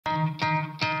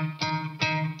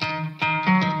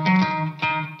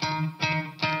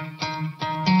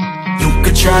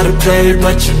try to play,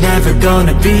 but you're never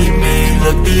gonna beat me.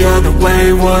 Look the other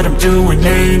way, what I'm doing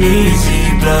ain't easy.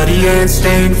 Bloody hands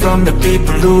stained from the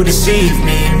people who deceive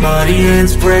me. Muddy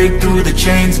hands break through the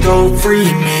chains, go free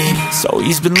me. So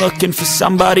he's been looking for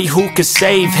somebody who could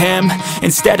save him,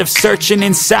 instead of searching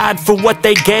inside for what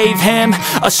they gave him.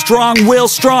 A strong will,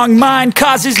 strong mind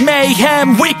causes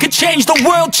mayhem. We could change the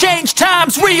world, change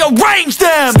times, rearrange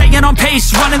them. Staying on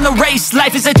pace, running the race.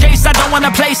 Life is a chase, I don't want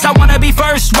a place, I wanna be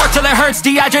first. Work till it hurts,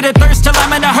 dehydrated thirst till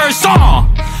I'm in a hearse.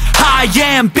 High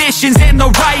ambitions in the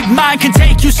right mind can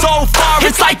take you so far.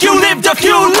 It's like you lived a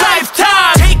few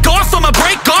lifetimes. Take off, I'ma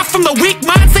break off from the weak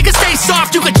minds. They can stay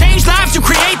soft, you can change lives, you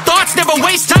create thoughts, never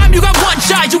waste time. You got one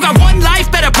shot, you got one life,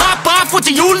 better pop off. What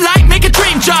do you like? Make a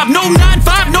dream job. No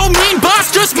 9-5, no mean boss,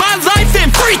 just my life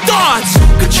and free thoughts.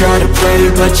 You could try to play,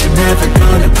 but you're never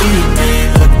gonna beat me.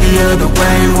 Look the other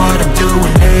way, what I'm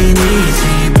doing ain't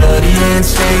easy. Bloody hands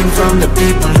stained from the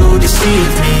people who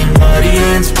deceive me. Muddy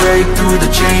hands break through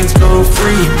the chains, go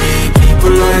free me.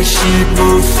 People like sheep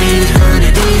move feet, hurt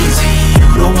it easy.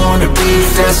 You don't wanna be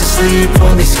fast asleep,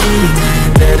 only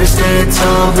scheming. Better stand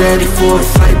tall, ready for a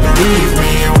fight, believe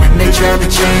me. When they try to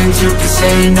change, you can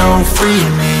say no, free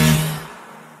me.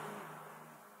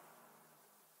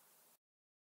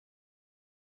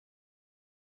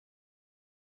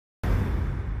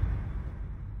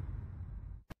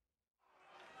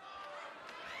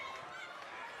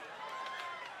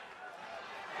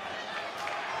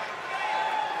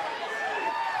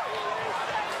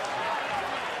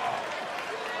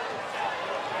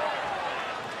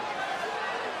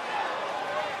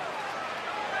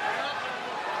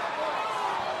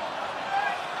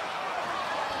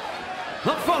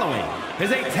 The following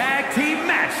is a tag team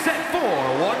match set for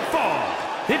one fall.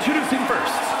 Introducing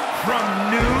first, from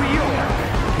New York,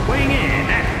 weighing in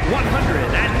at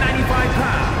 195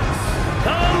 pounds,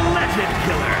 the Legend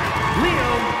Killer,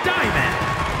 Leo Diamond.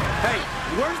 Hey,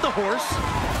 where's the horse?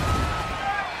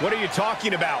 What are you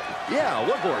talking about? Yeah,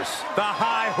 what horse? The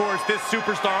high horse this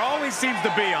superstar always seems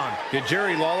to be on. Did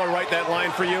Jerry Lawler write that line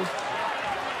for you?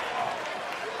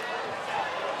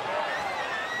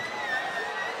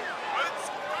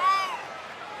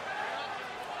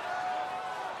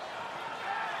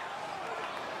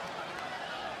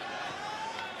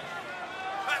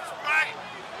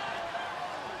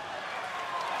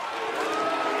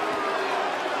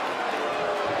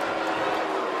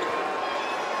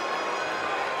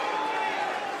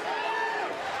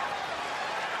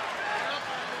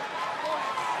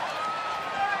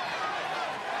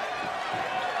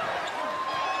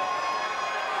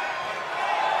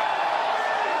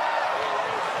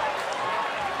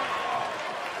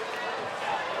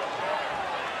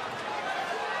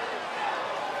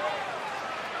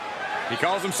 He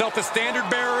calls himself the standard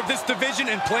bearer of this division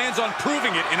and plans on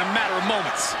proving it in a matter of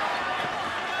moments.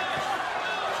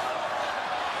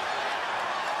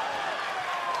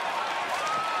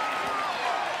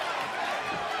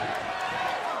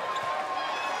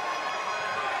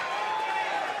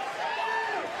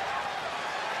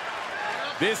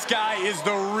 This guy is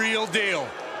the real deal.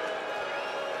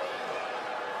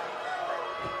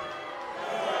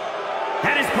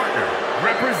 And his partner,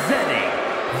 representing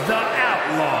the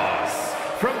Outlaws,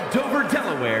 from Dover,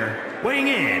 Delaware, weighing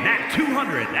in at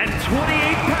 228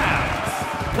 pounds,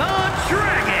 the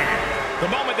Dragon. The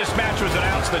moment this match was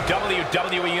announced, the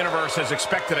WWE Universe has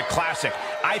expected a classic.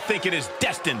 I think it is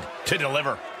destined to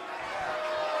deliver.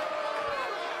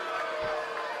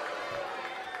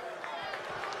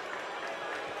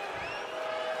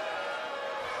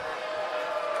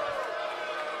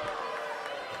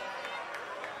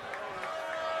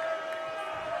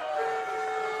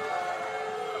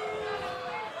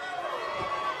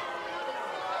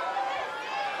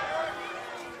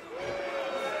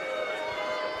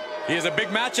 He has a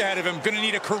big match ahead of him. Going to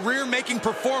need a career-making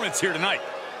performance here tonight.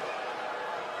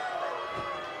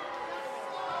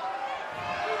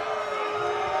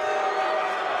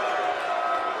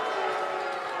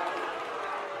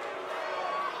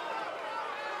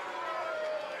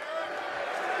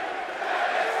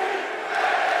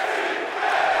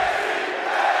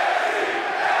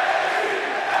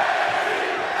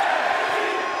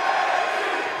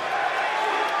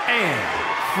 And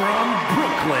from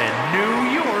Brooklyn,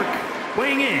 New York,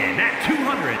 weighing in at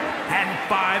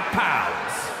 205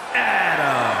 pounds,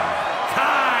 Adam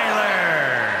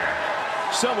Tyler.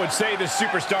 Some would say this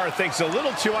superstar thinks a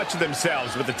little too much of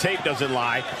themselves, but the tape doesn't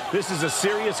lie. This is a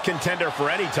serious contender for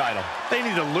any title. They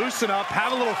need to loosen up,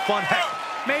 have a little fun, heck,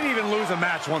 maybe even lose a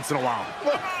match once in a while.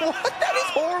 What? That is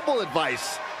horrible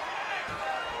advice.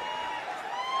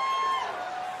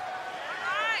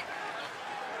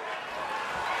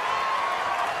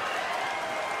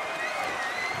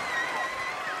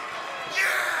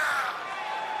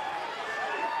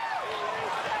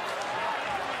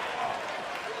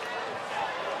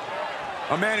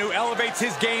 A man who elevates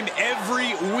his game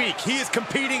every week. He is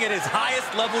competing at his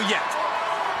highest level yet.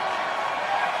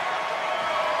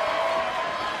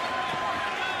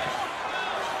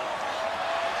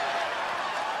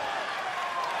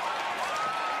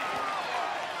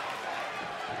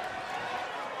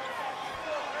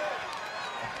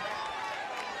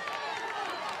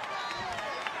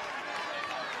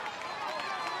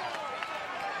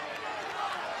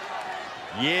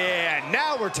 Yeah,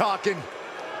 now we're talking.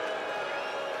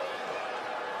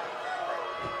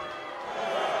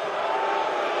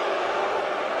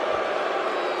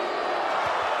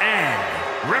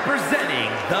 And representing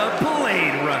the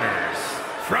Blade Runners,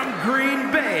 from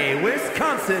Green Bay,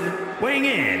 Wisconsin, weighing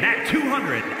in at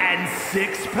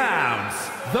 206 pounds,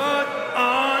 the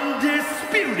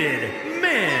undisputed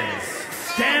men's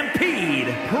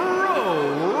Stampede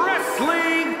Pro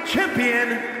Wrestling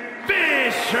Champion,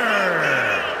 Fisher.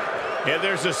 Yeah,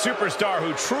 there's a superstar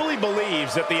who truly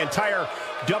believes that the entire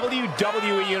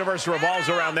WWE Universe revolves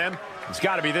around them. It's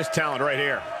got to be this talent right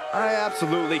here. I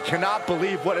absolutely cannot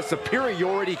believe what a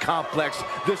superiority complex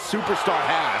this superstar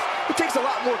has. It takes a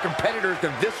lot more competitors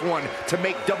than this one to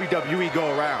make WWE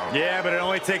go around. Yeah, but it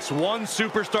only takes one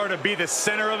superstar to be the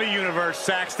center of a universe,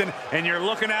 Saxton, and you're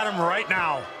looking at him right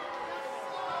now.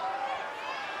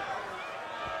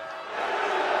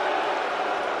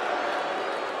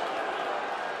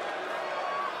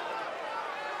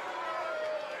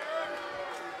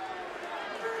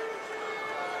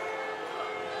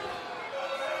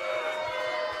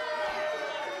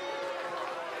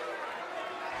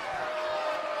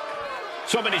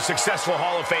 So many successful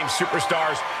Hall of Fame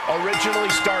superstars originally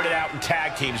started out in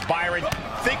tag teams. Byron,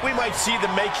 think we might see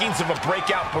the makings of a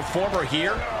breakout performer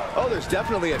here? Oh, there's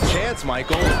definitely a chance,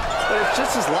 Michael. But it's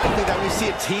just as likely that we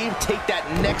see a team take that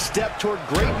next step toward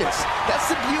greatness. That's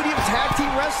the beauty of tag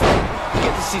team wrestling. You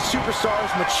get to see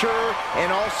superstars mature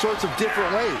in all sorts of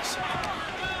different ways.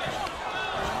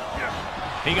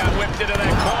 He got whipped into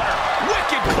that corner.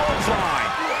 Wicked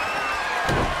clothesline.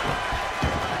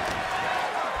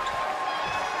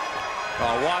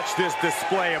 Oh, watch this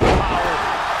display of power.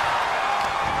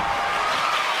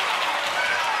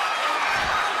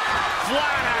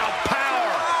 Flat out power.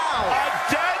 Wow. A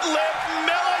deadlift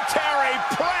military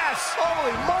press.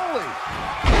 Holy moly.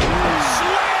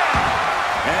 Slam.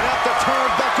 And up the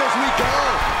turnbuckles we go.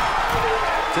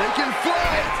 Taking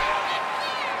flight.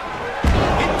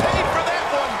 He paid for that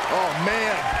one. Oh,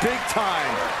 man, big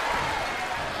time.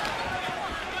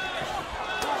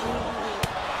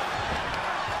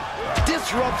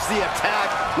 Disrupts the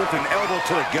attack with an elbow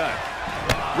to the gut.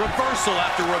 Reversal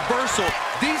after reversal.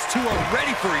 These two are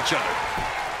ready for each other.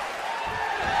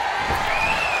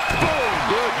 Boom,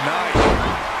 good night.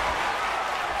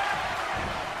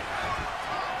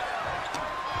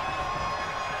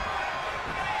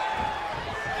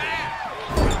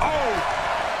 Oh.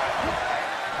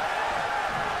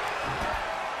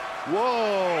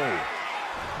 Whoa.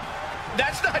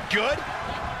 That's not good.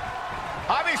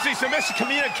 Obviously some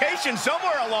miscommunication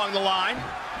somewhere along the line.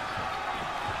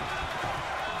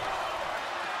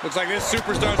 Looks like this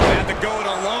superstar's gonna have to go it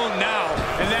alone now,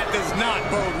 and that does not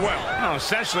bode well. Oh,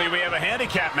 essentially we have a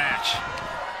handicap match.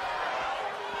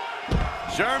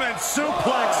 German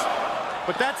suplex,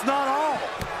 but that's not all.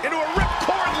 Into a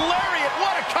ripcord lariat,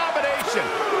 what a combination.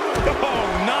 Oh,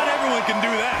 not everyone can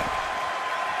do that.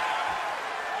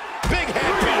 Big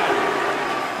headbutt.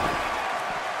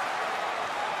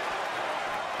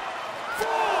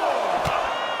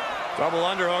 Double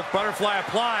underhook, butterfly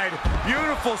applied.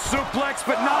 Beautiful suplex,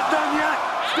 but not done yet.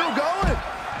 Still going.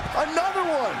 Another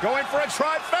one. Going for a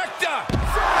trifecta.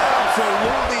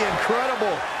 Absolutely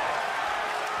incredible.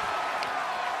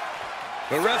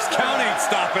 The ref's count ain't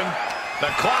stopping. The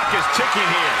clock is ticking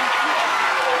here.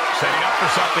 Setting up for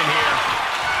something here.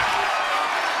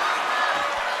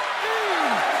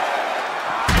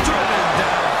 Driven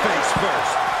down face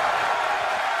first.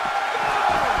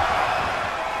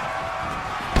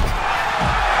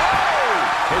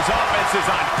 His offense is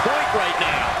on point right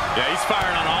now. Yeah, he's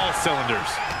firing on all cylinders.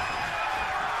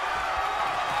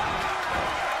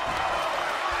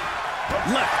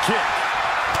 Left kick.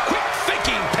 Quick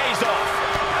thinking pays off.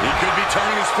 He could be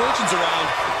turning his fortunes around.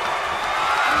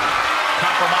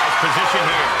 Compromised position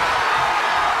here.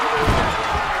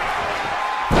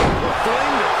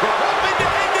 Hoping to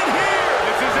end it here.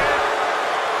 This is it.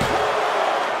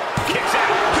 Kicks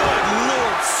out. Good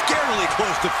Lord, scarily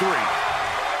close to 3.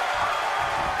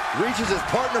 Reaches his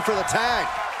partner for the tag.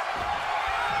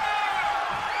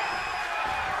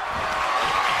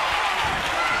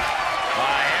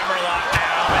 Hammerlock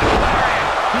now.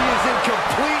 He is in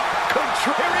complete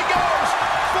control. Here he goes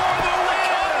for the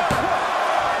win.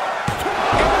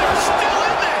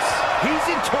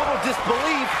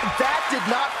 That did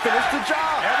not finish the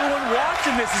job. Everyone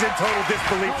watching this is in total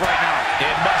disbelief right now.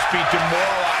 It must be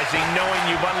demoralizing knowing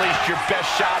you've unleashed your best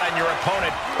shot on your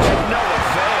opponent to no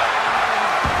avail.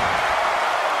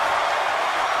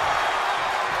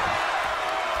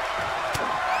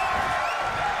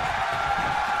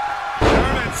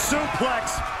 German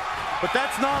suplex, but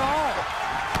that's not all.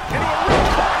 We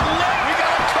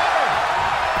got him covered.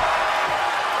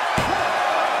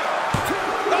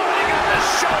 Oh, he got the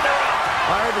shoulder up.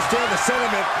 I understand the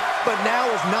sentiment, but now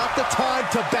is not the time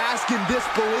to bask in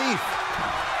disbelief.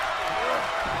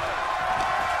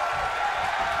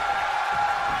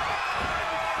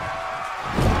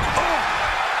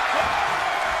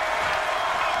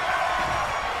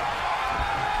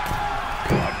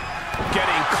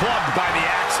 Getting clubbed by the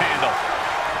axe handle.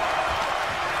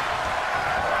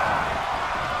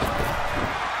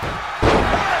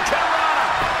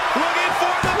 Looking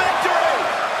for the victory.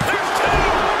 There's two.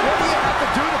 What do you have to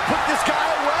do to put this guy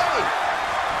away?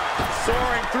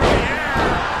 Soaring through the air.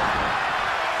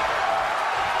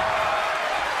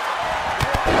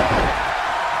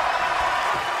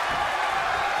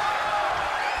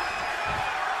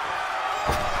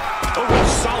 Oh,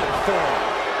 solid form.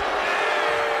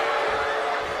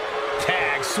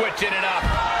 Tag, switching it up.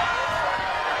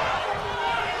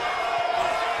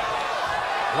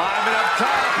 Climbing up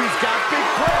top, he's got big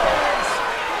plans.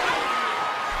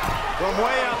 From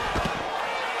way up.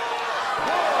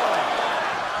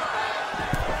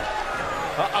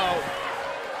 Uh-oh.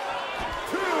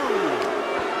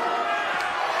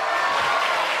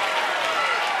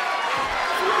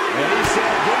 And he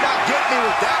said, "You're not getting me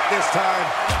with that this time."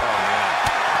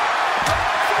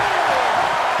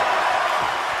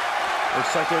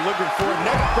 Looks like they're looking for a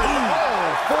neck breaker.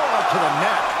 Oh, forearm to the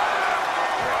neck.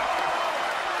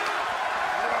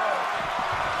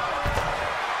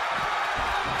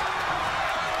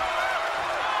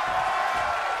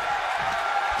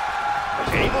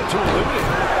 Able to eliminate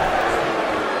her.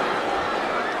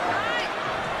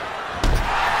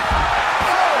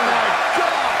 Oh my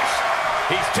gosh!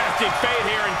 He's testing fate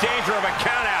here, in danger of a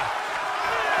countout.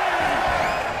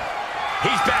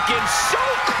 He's back in so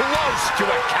close to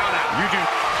a countout. You do.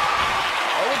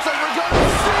 Oh, looks like we're going to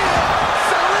see it!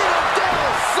 Selena Del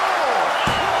Sol!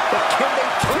 But can they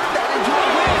turn that into a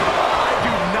win? I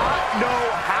do not know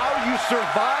how you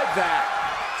survive that.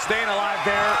 Staying alive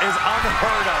there is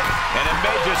unheard of. And it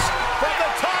may just, from the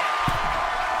top,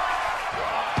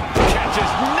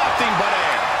 catches nothing but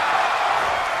air.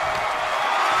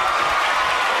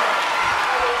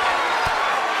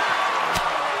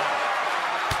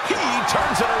 He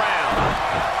turns it around.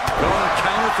 Going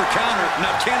counter for counter.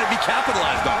 Now, can it be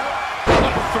capitalized on?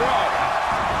 What a throw.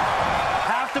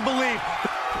 Have to believe.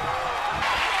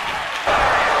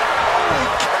 Holy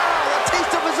cow! A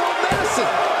taste of his own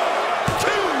medicine!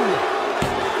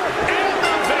 And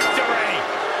the victory.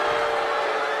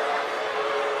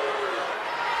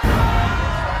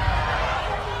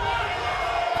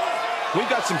 We've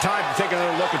got some time to take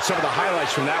another look at some of the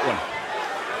highlights from that one.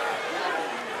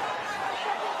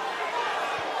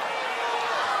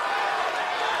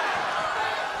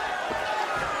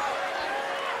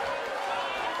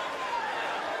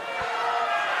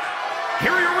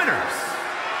 Here are your winners.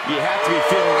 You have to be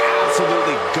feeling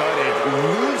absolutely gutted,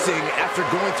 losing after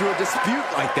going through a dispute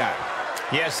like that.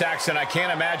 Yes, Saxon, I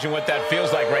can't imagine what that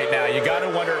feels like right now. You got to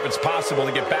wonder if it's possible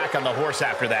to get back on the horse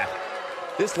after that.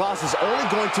 This loss is only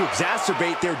going to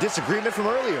exacerbate their disagreement from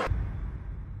earlier.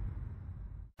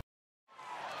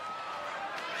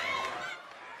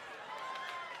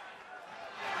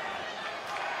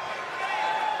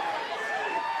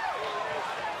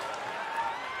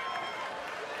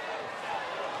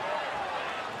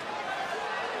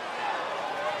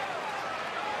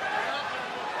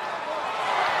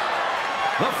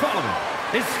 The following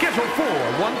is scheduled for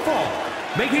one fall,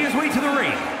 making his way to the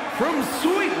ring from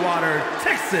Sweetwater,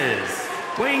 Texas,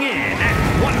 weighing in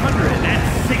at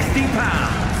 160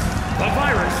 pounds, the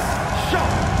virus, Sean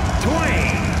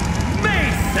Twain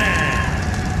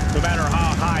Mason. No matter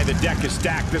how high the deck is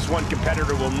stacked, this one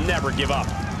competitor will never give up.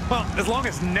 Well, as long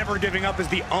as never giving up is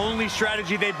the only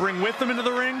strategy they bring with them into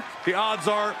the ring, the odds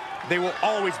are they will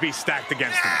always be stacked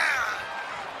against them.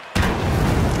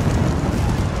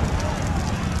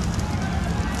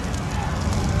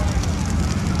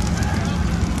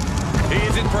 He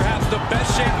is in perhaps the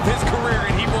best shape of his career,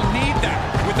 and he will need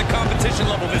that with the competition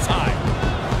level this high.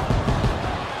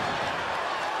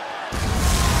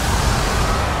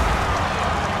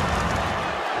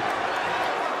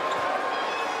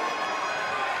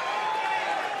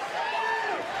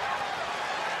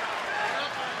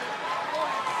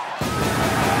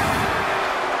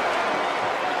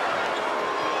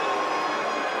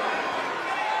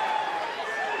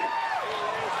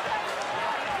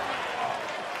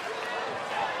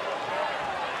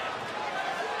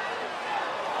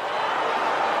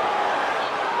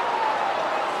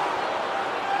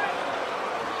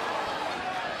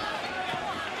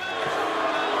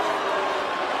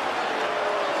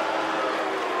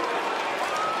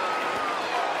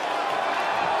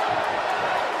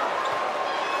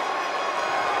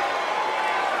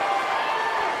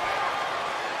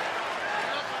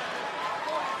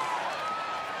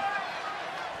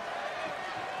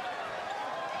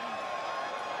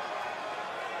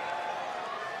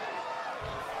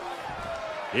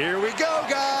 Here we go,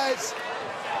 guys.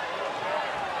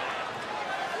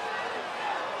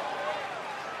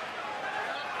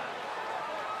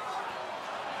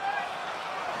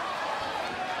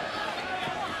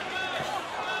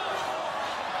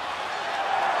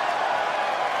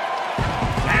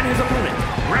 And his opponent,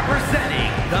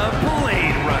 representing the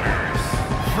Blade Runners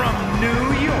from New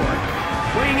York,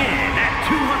 weighing in at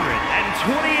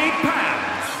 228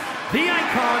 pounds, the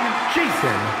Icon,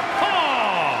 Jason Hall.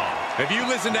 If you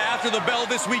listened to After the Bell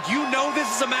this week, you know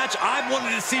this is a match I've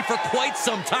wanted to see for quite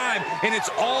some time, and it's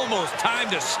almost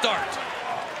time to start.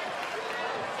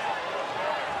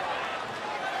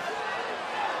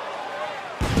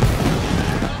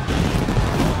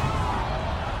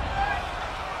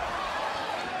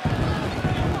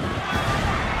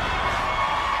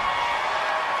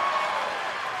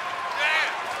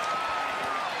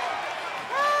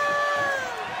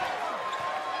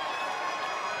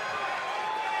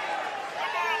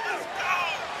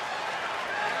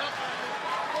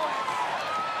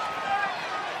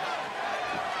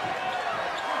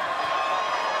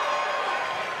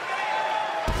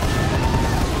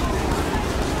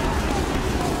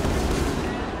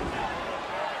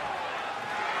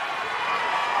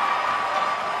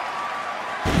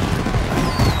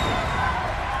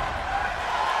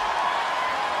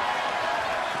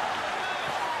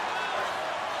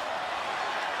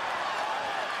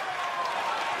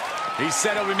 He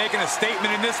said he'll be making a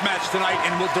statement in this match tonight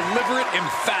and will deliver it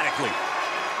emphatically.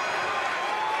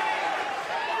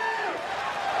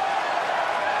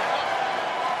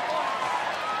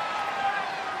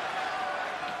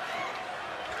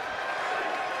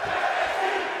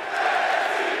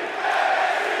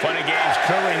 Fun and games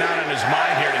clearly not on his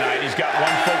mind here tonight. He's got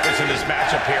one focus in this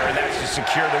matchup here, and that's to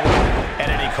secure the win at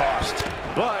any cost.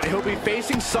 But he'll be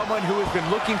facing someone who has been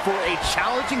looking for a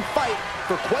challenging fight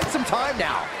for quite some time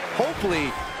now.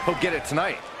 Hopefully, he'll get it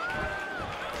tonight.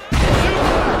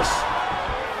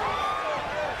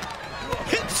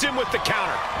 Hits him with the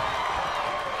counter.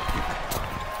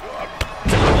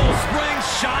 Double spring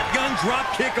shotgun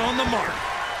drop kick on the mark.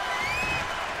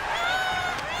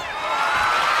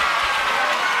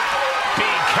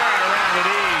 Being carried around with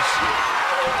ease.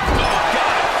 Oh,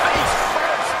 God, face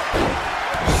first.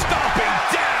 Stomping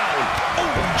down.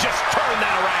 Oh, just turn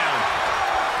that around.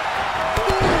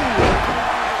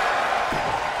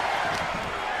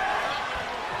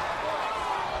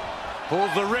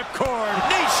 Pulls the ripcord.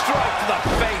 Knee strike to the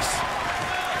face.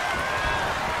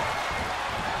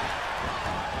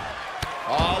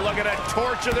 Oh, look at that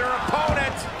torture their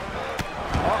opponent.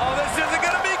 Oh, this isn't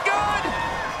going to be good.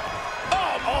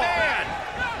 Oh, man.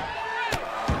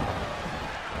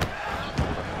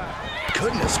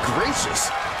 Goodness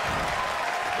gracious.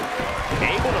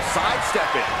 Able to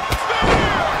sidestep it.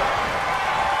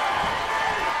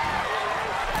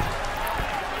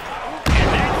 And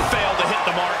that failed to hit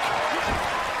the mark.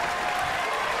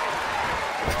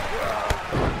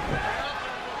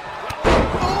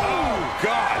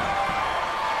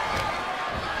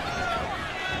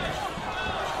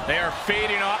 They are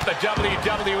feeding off the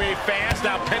WWE fans,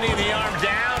 now pinning the arm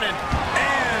down,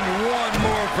 and one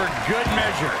more for good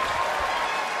measure.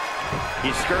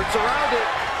 He skirts around it.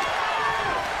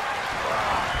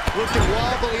 Looking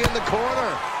wobbly in the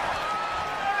corner.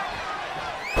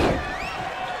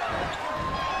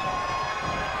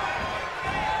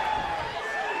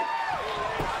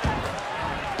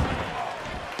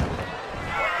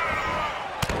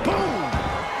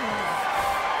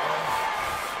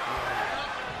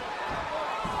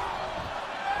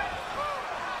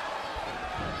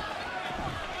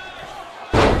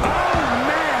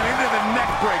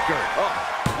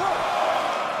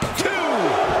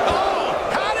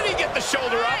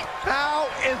 shoulder up. How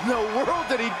in the world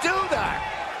did he do that?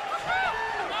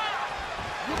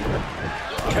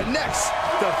 Connects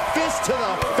the fist to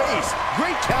the face.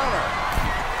 Great counter.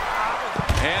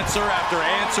 Answer after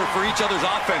answer for each other's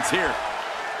offense here.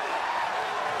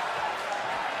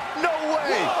 No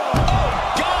way.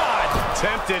 Oh, God!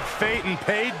 Tempted fate and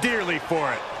paid dearly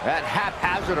for it. That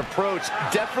haphazard approach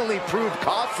definitely proved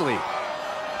costly.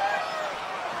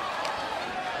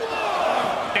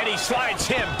 And he slides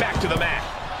him back to the mat.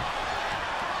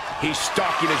 He's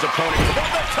stalking his opponent from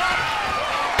the top.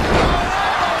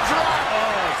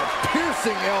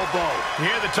 Piercing elbow. You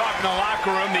hear the talk in the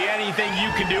locker room, the anything you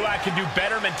can do, I can do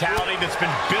better mentality that's been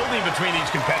building between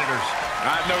these competitors.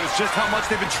 I've noticed just how much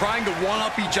they've been trying to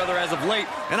one-up each other as of late,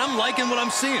 and I'm liking what I'm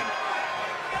seeing.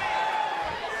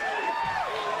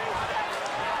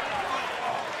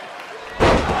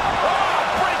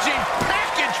 Bridging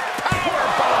package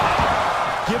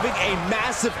powerbomb. Giving a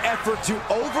massive effort to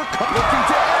overcome. Looking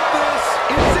to end this.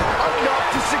 Is it enough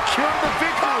to secure the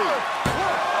victory.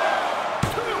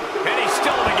 And he's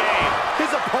still in the game.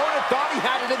 His opponent thought he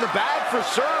had it in the bag for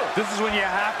sure. This is when you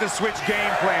have to switch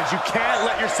game plans. You can't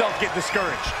let yourself get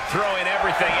discouraged. Throwing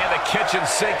everything in the kitchen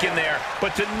sink in there,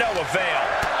 but to no avail.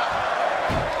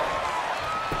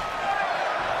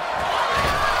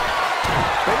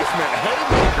 Basement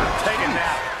haymaker. Take a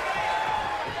nap.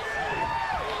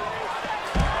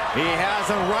 He has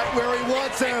him right where he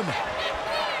wants him.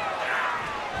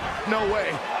 No way.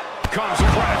 Comes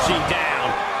crashing down.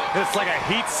 It's like a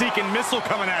heat-seeking missile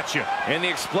coming at you. And the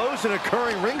explosion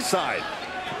occurring ringside.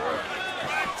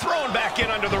 Thrown back in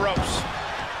under the ropes.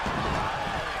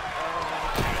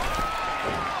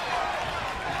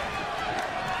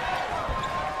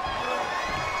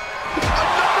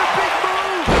 Another big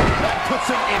move. That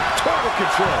puts him in total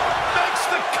control. Makes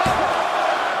the cover.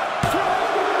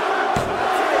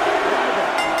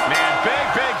 Man, big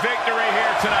victory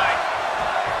here tonight.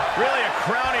 Really a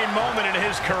crowning moment in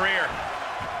his career.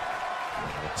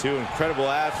 Two incredible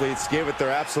athletes gave it their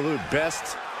absolute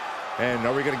best. And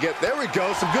are we going to get... There we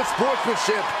go. Some good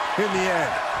sportsmanship in the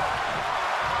end.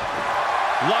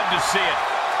 Love to see it.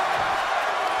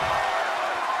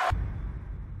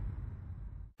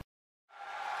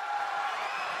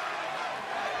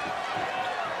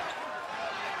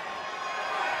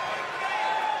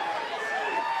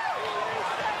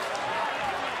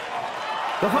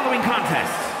 The following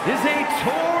contest is a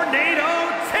tornado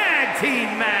tag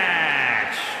team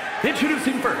match.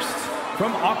 Introducing first,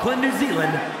 from Auckland, New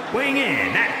Zealand, weighing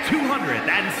in at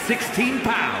 216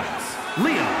 pounds,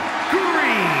 Liam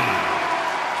Green.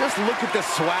 Just look at the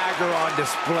swagger on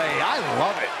display. I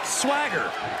love it. Swagger.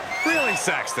 Really,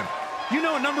 Saxton? You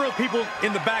know a number of people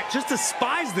in the back just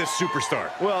despise this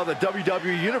superstar. Well, the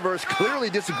WWE Universe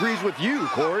clearly disagrees with you,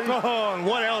 Corey. Oh, and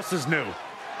what else is new?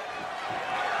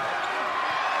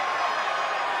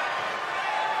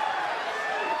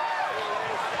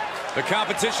 The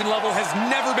competition level has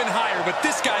never been higher, but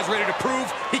this guy's ready to prove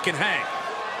he can hang.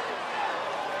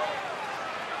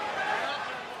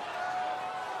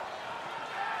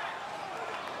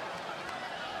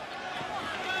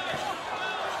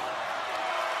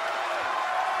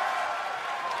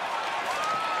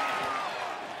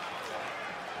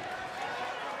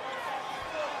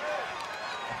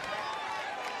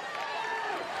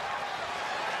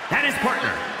 And his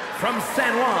partner, from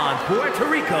San Juan, Puerto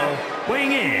Rico,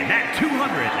 weighing in at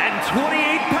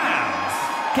 228 pounds,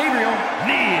 Gabriel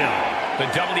Neal. The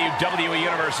WWE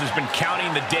Universe has been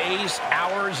counting the days,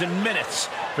 hours, and minutes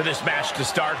for this match to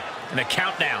start, and the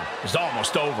countdown is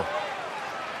almost over.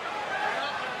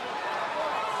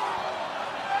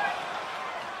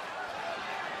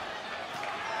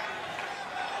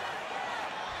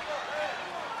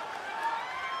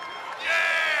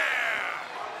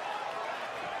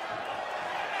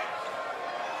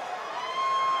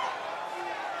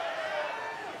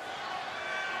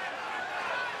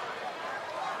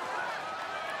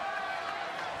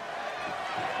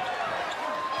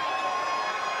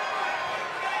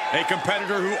 A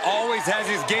competitor who always has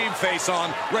his game face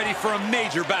on, ready for a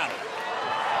major battle.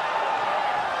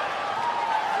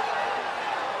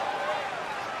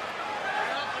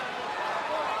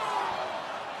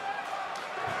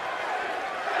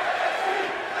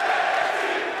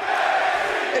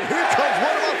 And here comes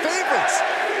one of our favorites.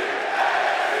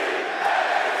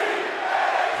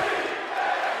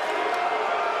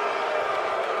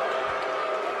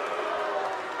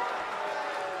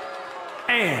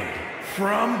 And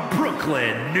from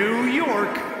Brooklyn, New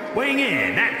York, weighing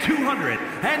in at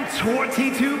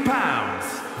 222 pounds,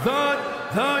 the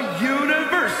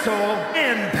Universal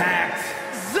Impact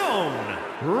Zone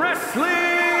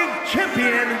Wrestling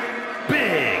Champion,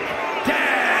 Big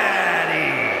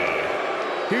Daddy.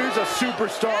 Here's a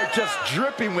superstar just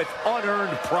dripping with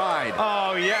unearned pride.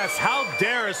 Oh, yes. How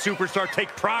dare a superstar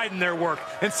take pride in their work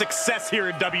and success here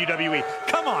in WWE?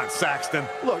 Come on, Saxton.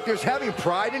 Look, there's having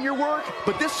pride in your work,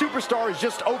 but this superstar is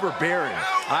just overbearing.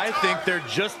 I think they're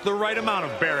just the right amount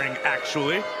of bearing,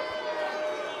 actually.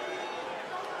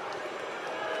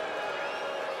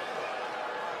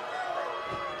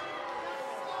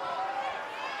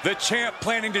 The champ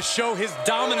planning to show his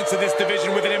dominance in this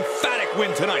division with an emphatic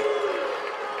win tonight.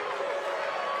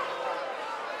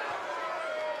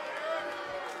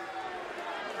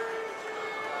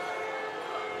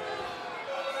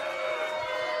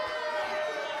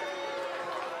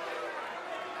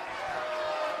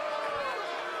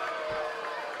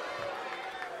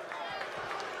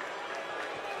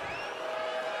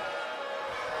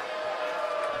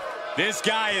 This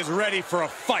guy is ready for a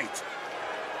fight.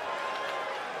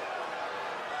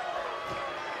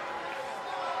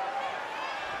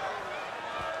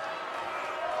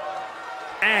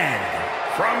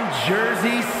 from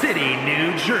Jersey City,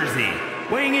 New Jersey,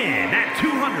 weighing in at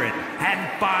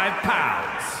 205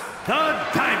 pounds, the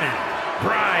Diamond,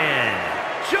 Brian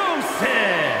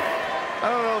Joseph. I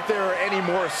don't know if there are any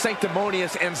more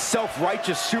sanctimonious and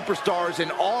self-righteous superstars in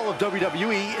all of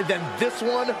WWE than this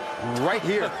one right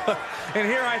here. And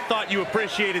here I thought you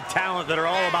appreciated talent that are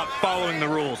all about following the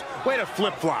rules. Way to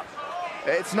flip-flop.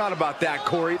 It's not about that,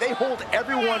 Corey. They hold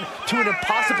everyone to an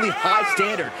impossibly high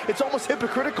standard. It's almost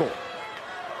hypocritical.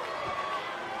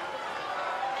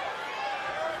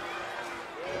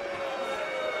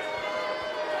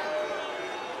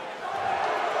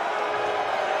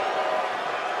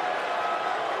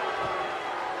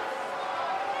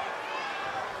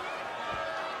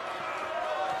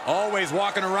 Always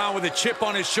walking around with a chip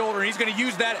on his shoulder. He's going to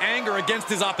use that anger against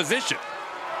his opposition.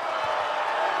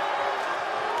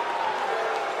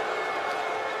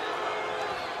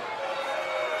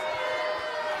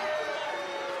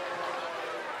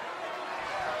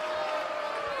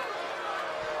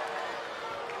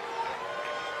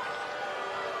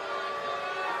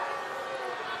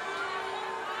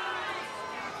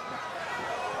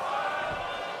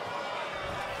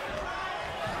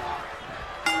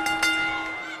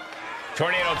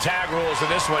 Tornado tag rules in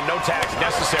this one. No tags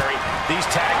necessary. These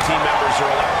tag team members are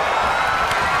allowed.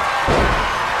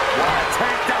 What a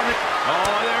takedown.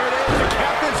 Oh, there it is. The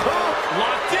captain's hook.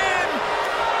 Locked in.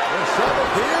 There's trouble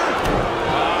here.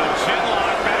 Chin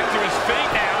lock back to his feet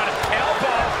now. And an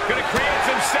elbow. Going to create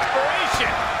some separation.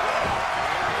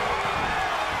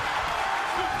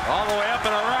 All the way up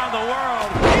and around the world.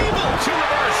 Able to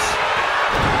reverse.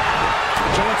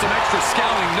 Showing some extra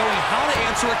scouting, knowing how to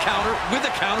answer a counter with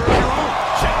a counter of your own.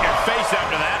 Check your face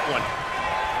after that one.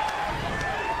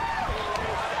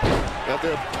 Got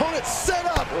their opponent set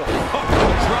up.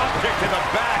 Drop kick to the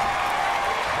back.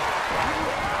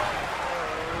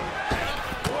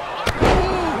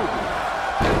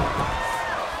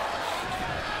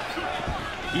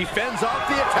 He fends off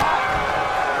the attack.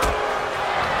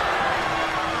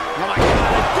 Oh my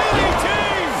God, DDT!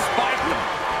 Spiked him.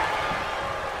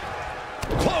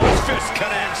 Close fist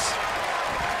connects.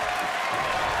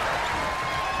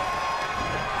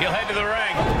 He'll head to the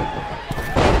ring.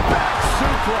 Back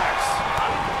suplex.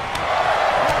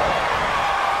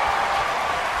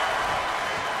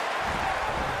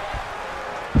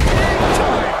 Big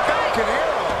time back and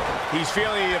arrow. He's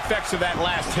feeling the effects of that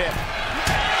last hit.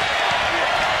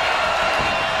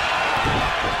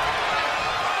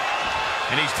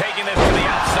 And he's taking this to the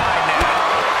outside now.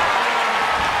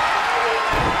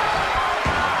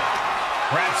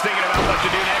 Perhaps thinking about what to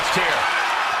do next here.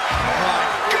 My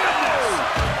goodness!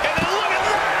 And then look at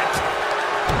that!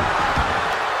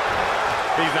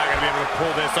 He's not going to be able to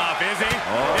pull this off, is he?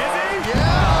 Is he? Yeah.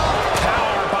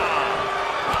 Power bomb.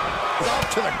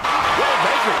 Off to the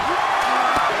maker.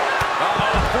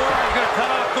 Uh-oh, the forearm's going to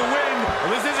cut off the wind.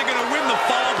 Well, this isn't going to win the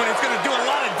fall, but it's going to do a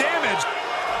lot of damage.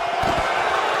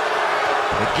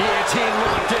 The guillotine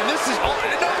locked in. This is all.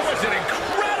 That was an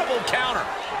incredible counter.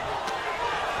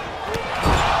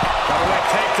 Double-leg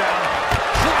takedown.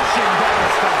 Crashing down the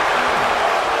spot.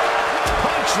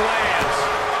 Punch lands.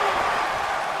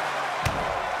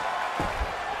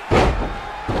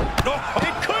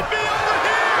 It could be over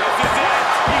here. This is it.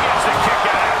 He gets the kick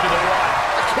out after the one.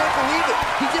 I can't believe it.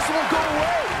 He just won't go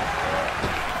away.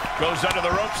 Goes under the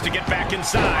ropes to get back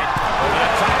inside. Over the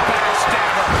top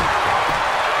backstabber.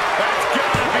 That's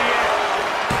gotta be it.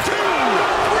 2, 3,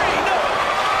 no.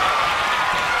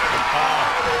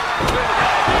 Right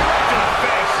to the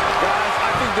face. Guys,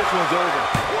 I think this one's over.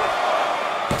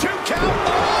 2 count.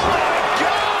 Oh my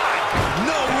God!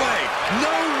 No way.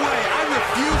 No way. I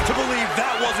refuse to believe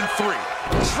that wasn't 3.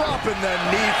 Dropping the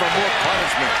knee for more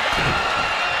punishment.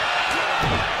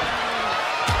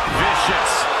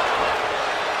 Vicious.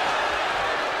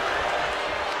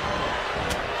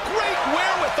 Great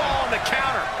wherewithal on the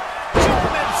counter.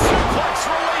 German suplex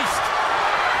released.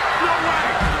 No way.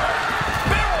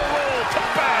 Barrel roll to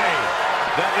bang.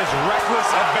 That is reckless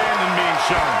abandon being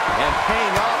shown. And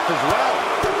paying off as well.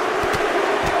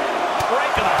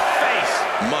 Break in the face.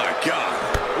 My God.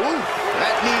 Ooh,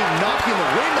 that knee knocking the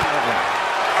wind out of him.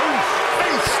 Ooh,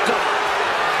 face stop.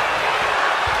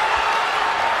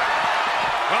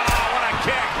 Oh, what a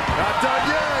kick. Not done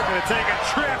yet. Gonna take a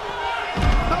trip.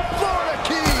 The Florida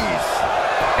Keys.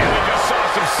 And we just saw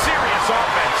some serious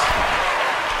offense.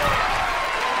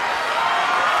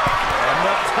 On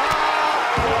the top.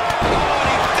 Oh, and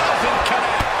he doesn't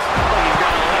connect. He's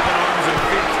got 11 arms and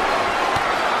feet.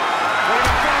 We're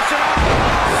gonna finish it off.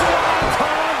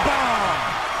 Swanton bomb.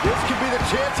 This could be the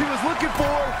chance he was looking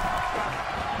for.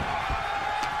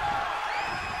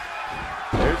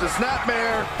 There's a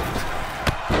snapmare.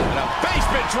 And a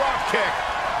basement drop kick.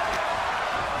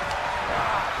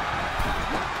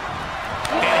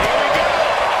 And here we go.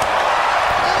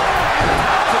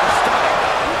 To the stomach.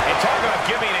 And talk about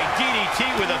giving a DDT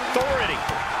with authority.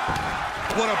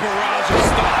 What a barrage of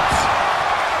stops.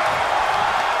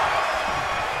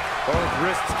 Both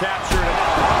wrists captured.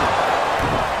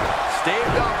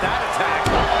 Staved off that attack.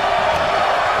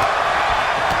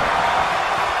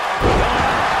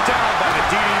 Down by the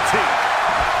DDT.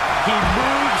 He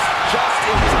moves just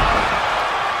in time.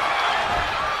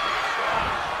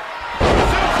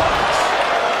 Suplex.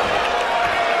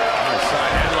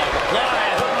 Side headlock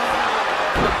applied.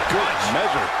 Good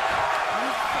measure.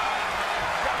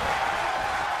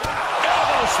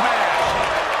 Elbow smash.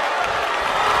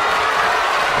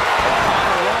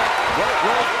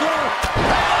 Roll through.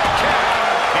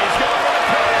 He's going to the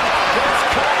pin. There's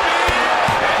Kobe.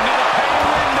 Into the pin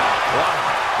window. Wow.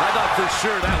 I thought for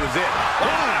sure that was it.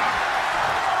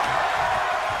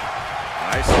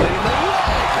 Isolating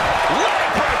the leg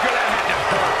breaker, that had to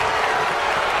hurt.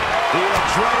 The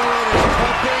adrenaline is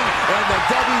pumping, and the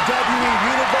WWE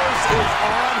Universe is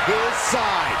on his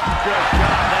side. Good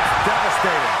God, that's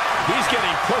devastating. He's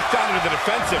getting pushed down into the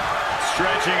defensive.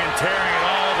 Stretching and tearing at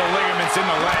all the ligaments in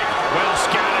the leg. Well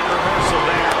scouted reversal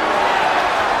there.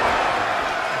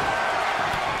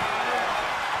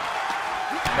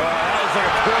 That was like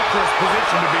a torturous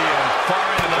position to be in. Far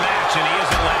into the match, and he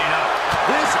isn't letting up.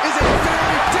 This is a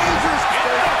very dangerous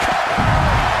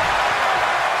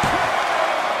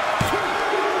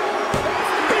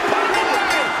He put him away.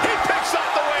 He picks up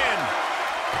the win.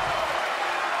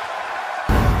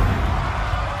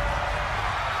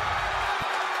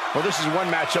 Well, this is one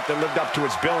matchup that lived up to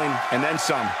its billing, and then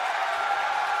some.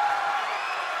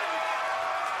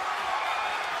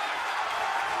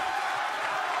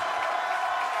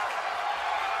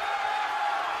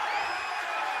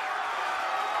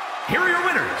 Here are your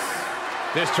winners.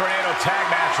 This tornado tag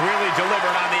match really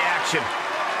delivered on the action.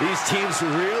 These teams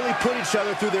really put each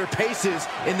other through their paces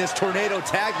in this tornado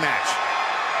tag match.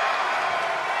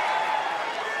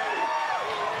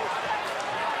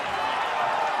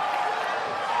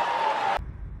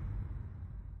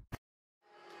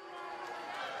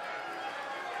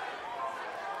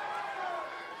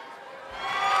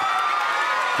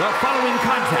 The following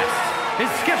contest is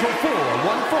scheduled for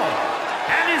one fall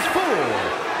and is for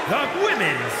the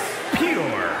Women's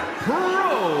Pure Pro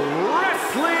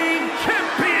Wrestling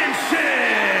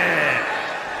Championship.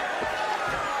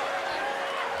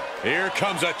 Here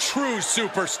comes a true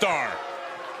superstar.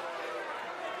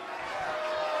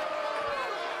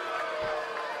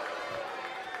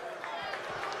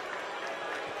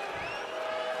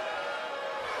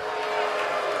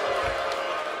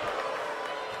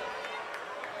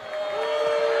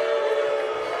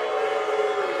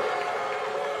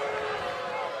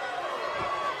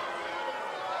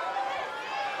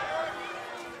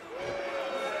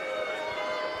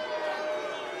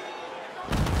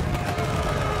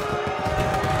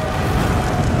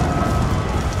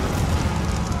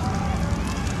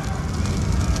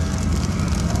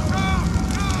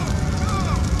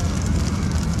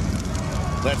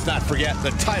 Let's not forget,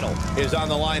 the title is on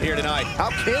the line here tonight. How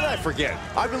can I forget?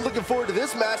 I've been looking forward to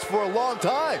this match for a long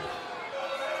time.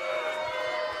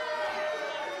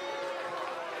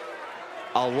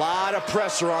 A lot of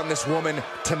pressure on this woman.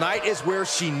 Tonight is where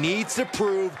she needs to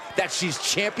prove that she's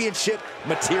championship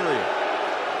material.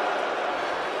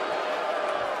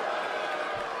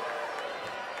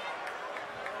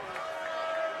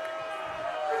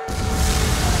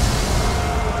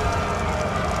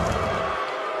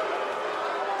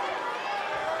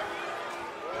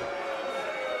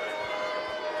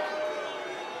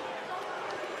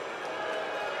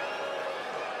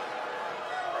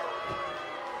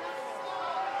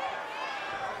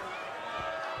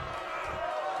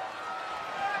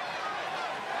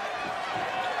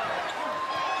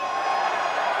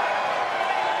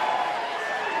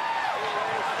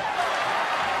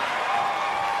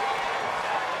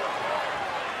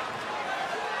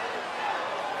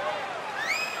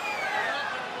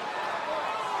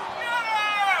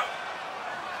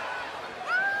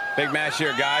 Big match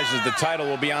here, guys, as the title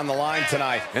will be on the line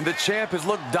tonight. And the champ has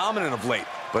looked dominant of late,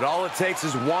 but all it takes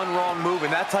is one wrong move,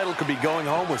 and that title could be going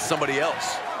home with somebody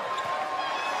else.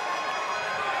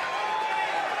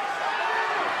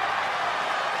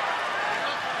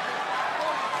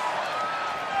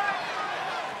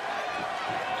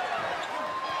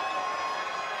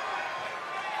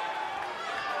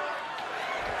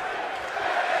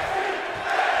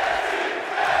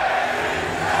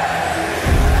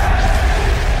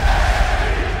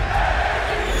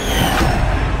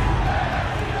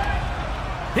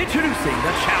 introducing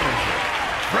the challenger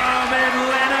from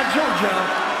Atlanta, Georgia,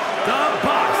 the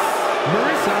Boss,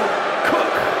 Marissa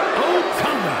Cook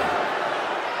Otunga.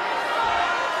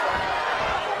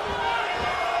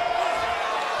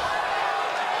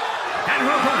 And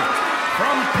her opponent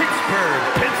from Pittsburgh,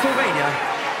 Pennsylvania,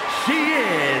 she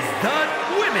is the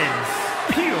Women's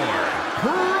Pure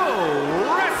Pro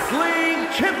Wrestling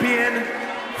Champion,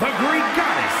 the Greek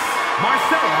Goddess,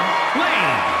 Marcella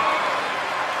Lane.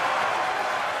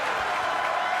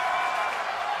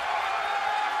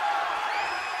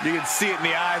 You can see it in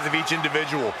the eyes of each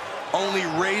individual. Only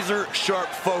razor-sharp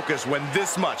focus when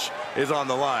this much is on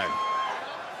the line.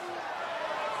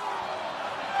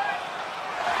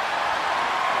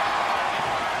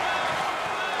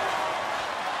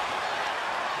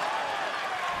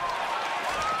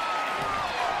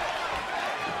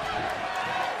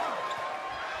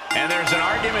 And there's an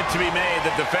argument to be made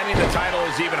that defending the title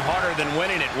is even harder than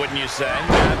winning it, wouldn't you say?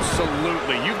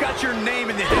 Absolutely. You've got your name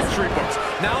in the history books.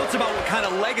 Now it's about what kind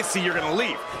of legacy you're going to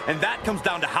leave. And that comes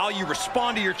down to how you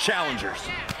respond to your challengers.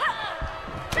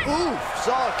 Ooh,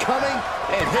 saw it coming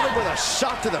and hit him with a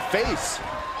shot to the face.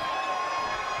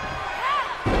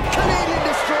 Canadian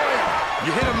destroyer.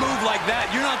 You hit a move like that,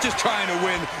 you're not just trying to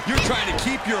win, you're trying to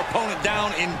keep your opponent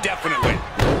down indefinitely.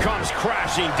 Comes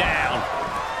crashing down.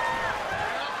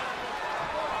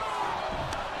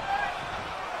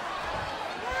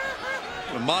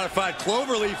 A modified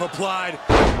cloverleaf applied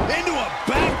into a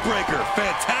backbreaker.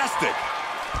 Fantastic.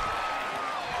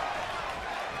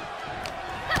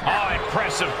 Oh,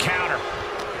 impressive counter.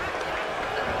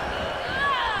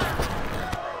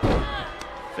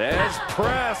 Fez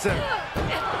press and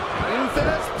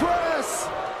Fez press.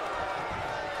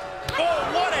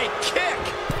 Oh, what a kick!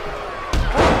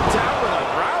 Down with a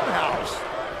roundhouse.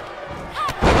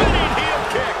 Spinning heel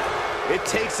kick. It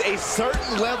takes a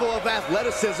certain level of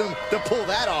athleticism to pull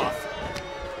that off.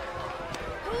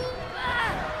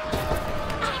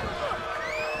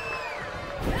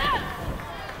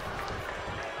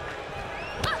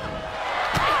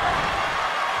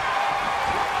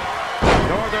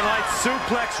 Northern Lights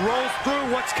suplex rolls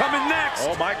through. What's coming next?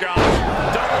 Oh, my gosh.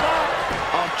 Double up.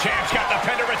 Oh, Champ's got the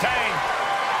pin to retain.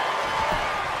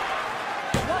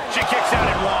 She kicks out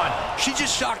at one. She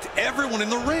just shocked everyone in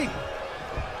the ring.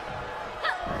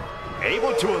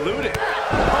 Able to elude it.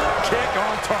 Pump kick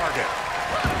on target.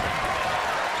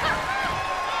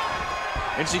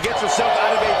 And she gets herself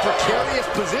out of a precarious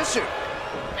position.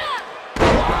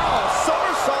 Wow,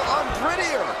 somersault on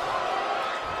Prettier.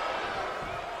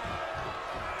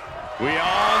 We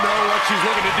all know what she's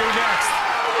looking to do next.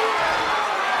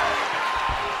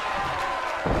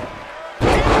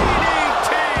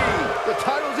 DDT! The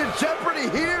title's in jeopardy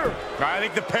here. I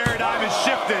think the paradigm has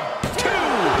shifted.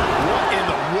 What in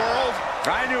the world?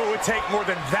 I knew it would take more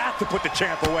than that to put the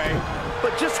champ away.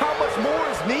 But just how much more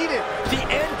is needed? The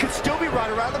end could still be right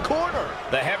around the corner.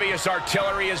 The heaviest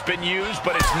artillery has been used,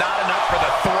 but it's not enough for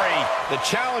the three. The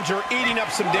challenger eating up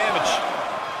some damage.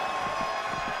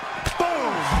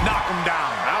 Boom! Knock him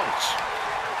down. Ouch.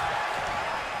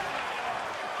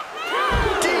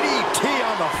 DDT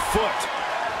on the foot.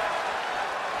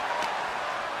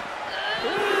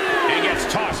 He gets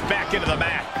tossed back into the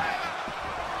mat.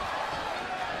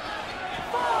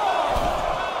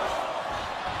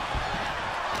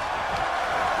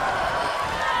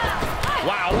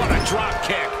 Wow, what a drop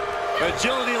kick.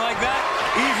 Agility like that,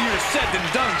 easier said than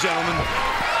done, gentlemen.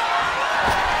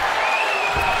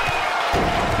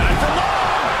 And for long.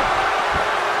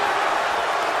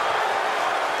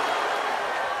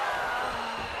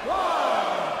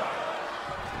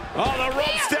 Oh, the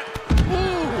rope step.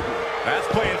 Ooh, That's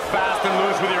playing fast and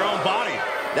loose with your own body.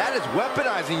 that is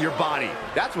weaponizing your body.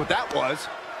 That's what that was.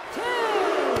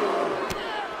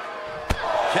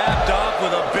 Capped off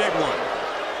with a big one.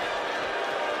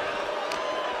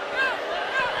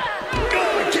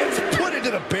 Oh, it gets put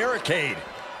into the barricade.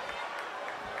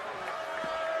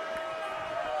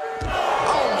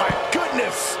 Oh, my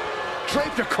goodness.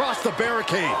 Draped across the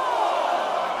barricade.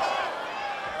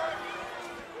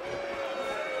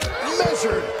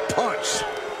 Measured punch.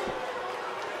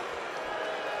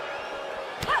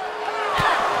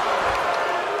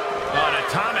 An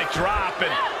atomic drop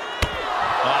and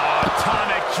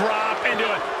atomic drop into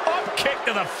an up kick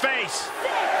to the face.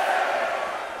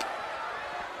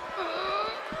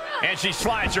 And she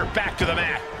slides her back to the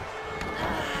mat.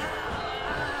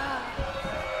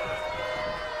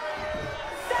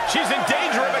 She's in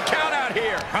danger of a count out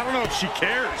here. I don't know if she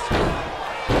cares.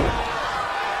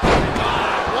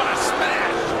 What a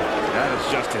smash. That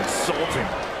is just insulting.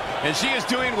 And she is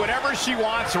doing whatever she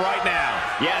wants right now.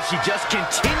 Yeah, she just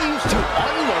continues to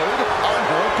unload on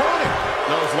her opponent.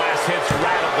 Those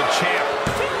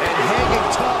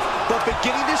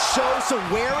some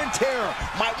wear and tear.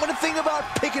 Might want to think about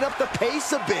picking up the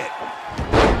pace a bit.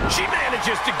 She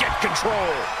manages to get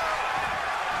control.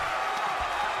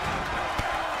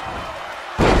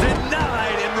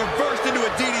 Denied and reversed into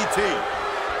a DDT.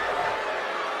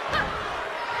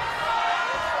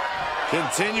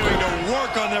 Continuing to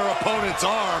work on their opponent's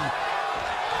arm.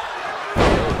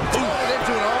 Turned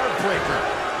into an arm breaker.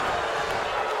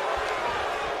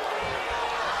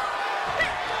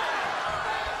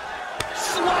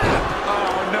 Slap!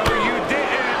 Oh, no, you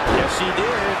didn't. Yes, she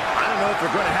did. I don't know if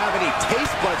we're going to have any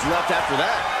taste buds left after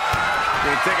that.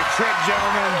 Gonna take a trip,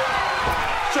 gentlemen.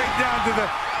 Straight down to the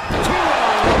 2-0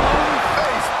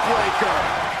 Face breaker.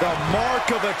 The mark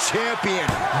of a champion.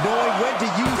 Knowing when to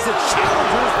use the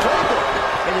challenger's playbook.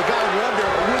 And you gotta wonder,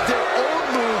 would their own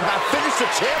move have finished the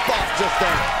champ off just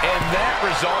then? And that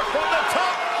result from the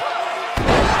top.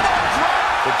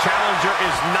 The challenger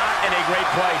is not in a great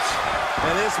place.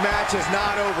 And this match is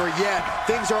not over yet.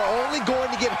 Things are only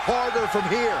going to get harder from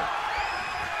here.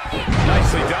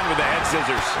 Nicely done with the head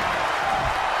scissors.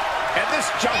 At this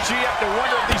juncture, you have to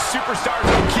wonder if these superstars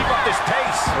can keep up this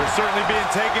pace. They're certainly being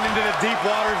taken into the deep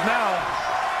waters now.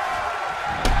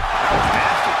 That was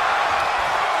nasty.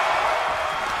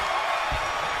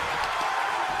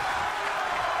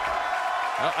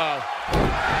 Uh-oh.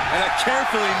 And a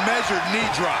carefully measured knee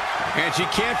drop. And she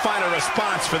can't find a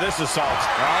response for this assault.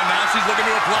 Oh, now she's looking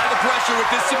to apply the pressure with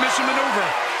this submission maneuver.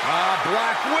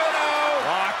 Black Widow.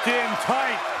 Locked in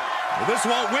tight. Well, this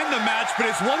won't win the match, but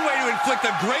it's one way to inflict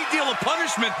a great deal of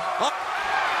punishment.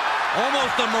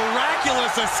 Almost a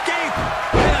miraculous escape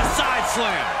and a side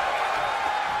slam.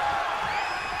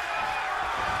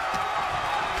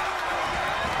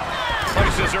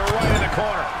 Places her right in the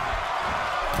corner.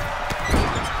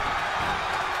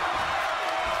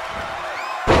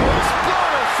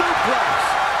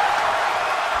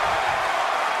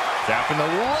 Tapping the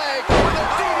leg with a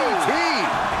DDT.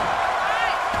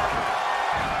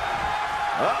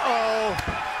 Uh-oh.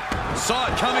 Saw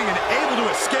it coming and able to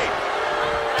escape.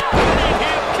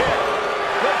 Hip kick.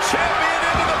 The champion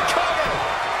into the cover.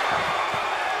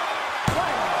 1,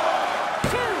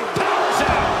 2. Powers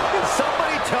out. Can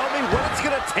somebody tell me what it's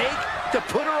going to take to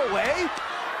put her away?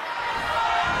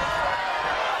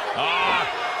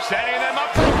 Setting them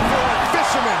up For a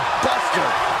fisherman buster.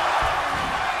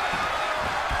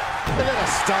 And then a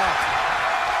stop.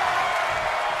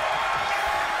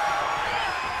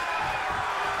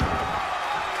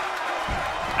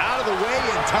 Out of the way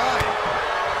in time.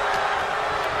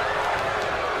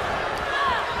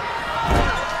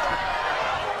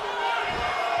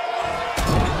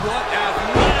 What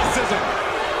athleticism!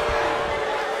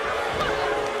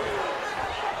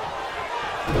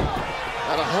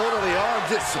 Got a hold of the arm,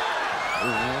 just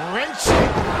wrenching.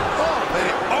 Oh, And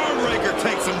an arm raker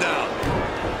takes him down.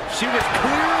 she was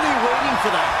clearly waiting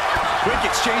for that. Quick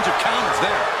exchange of counters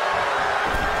there.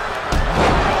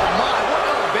 Oh my, what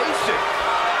elevation.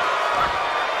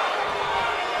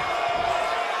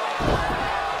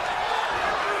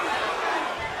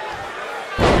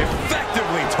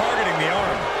 Effectively targeting the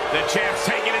arm. The champ's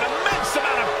taking an immense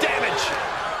amount of damage.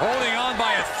 Holding on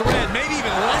by a thread, maybe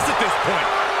even less at this point.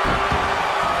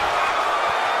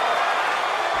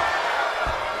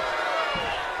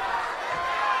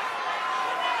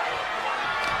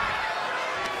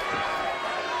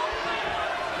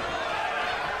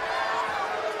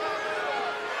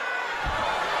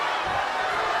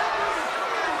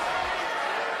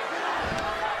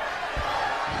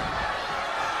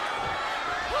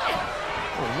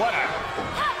 What a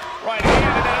right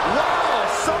hand and then Wow,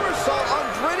 somersault on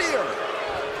Grittier.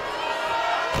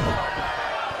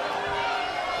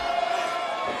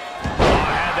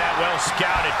 had that well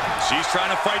scouted. She's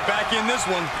trying to fight back in this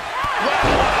one. What a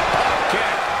pump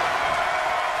kick.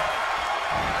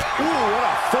 Ooh, what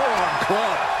a forearm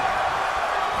club.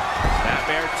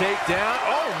 Snapmare takedown.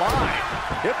 Oh my.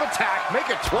 Hip attack, make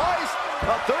it twice.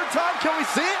 A third time, can we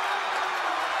see it?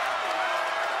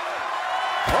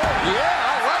 Oh yeah,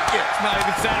 I like it. It's not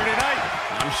even Saturday night.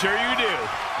 I'm sure you do.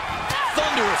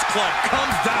 Thunderous club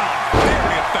comes down.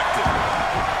 Very effective.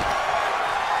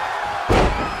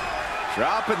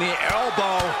 Dropping the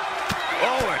elbow.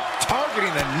 Oh, and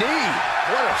targeting the knee.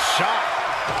 What a shot.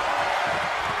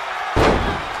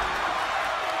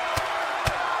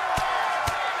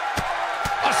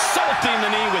 Assaulting the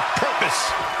knee with purpose.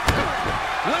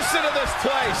 Listen to this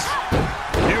place.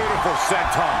 Beautiful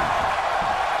senton.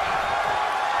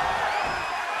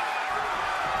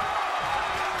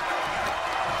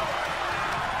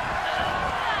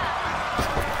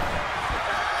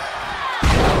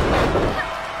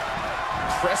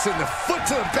 pressing the foot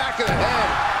to the back of the head,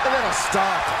 and then a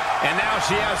stop. And now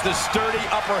she has the sturdy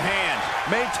upper hand.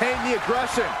 Maintain the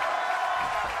aggression.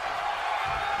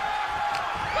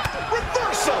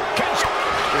 Reversal.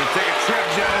 We're gonna take a trip,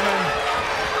 gentlemen.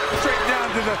 Straight down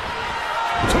to the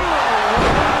 2-0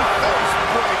 face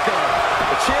breaker.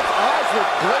 The champ's eyes look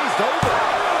glazed over.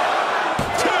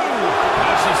 2.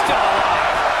 Oh, she's still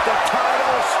alive. The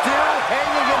title still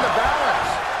hanging in the balance.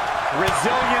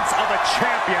 Resilience of a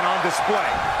champion on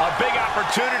display. A big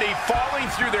opportunity falling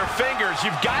through their fingers.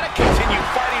 You've got to continue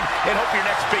fighting and hope your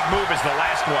next big move is the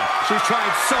last one. She's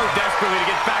trying so desperately to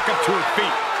get back up to her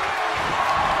feet.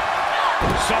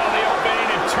 Saw the opening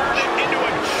and turned it into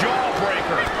a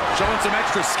jawbreaker. Showing some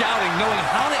extra scouting, knowing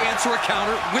how to answer a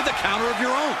counter with a counter of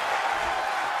your own.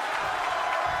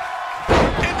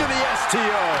 Into the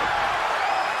STO.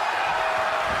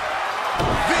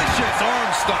 Vicious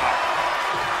arm stomp.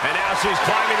 And now she's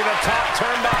climbing to the top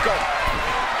turnbuckle.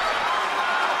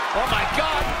 Oh my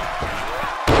God.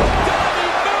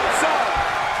 Diving moonsault.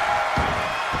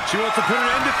 She wants to put an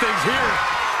end to things here.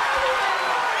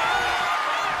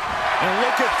 And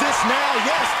look at this now,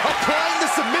 yes, applying the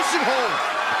submission hold.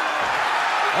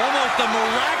 Almost a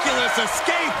miraculous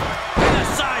escape and a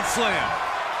side slam.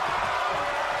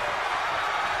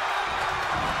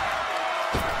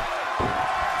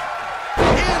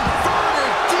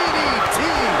 Inverted DDT.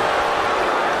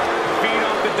 Feed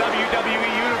off the WWE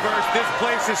Universe. This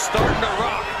place is starting to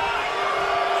rock.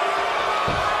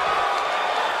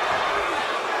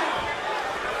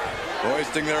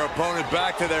 Hoisting their opponent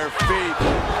back to their feet.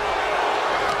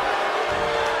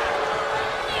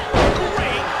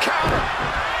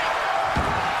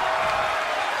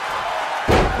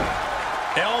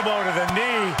 Elbow to the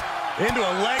knee, into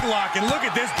a leg lock, and look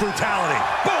at this brutality.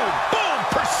 Boom, boom,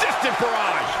 persistent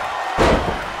barrage.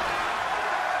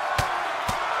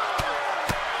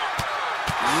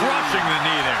 Crushing the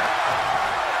knee there.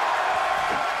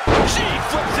 She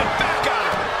flips it back on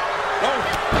her. Oh,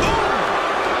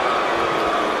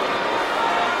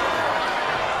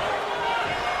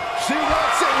 She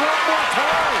wants it one more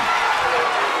time.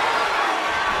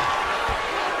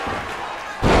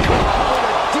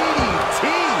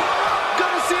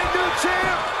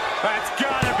 that's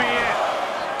gotta be it.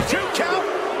 2 count.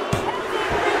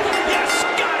 Yes,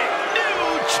 got it.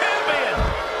 New champion.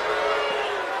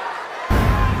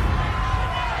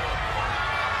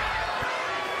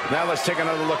 Now let's take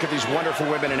another look at these wonderful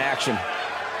women in action.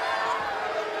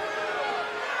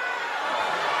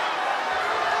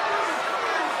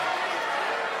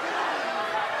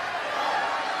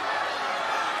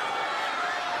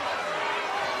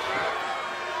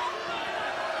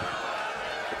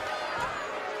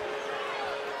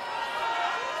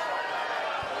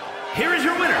 Here is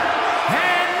your winner,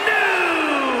 and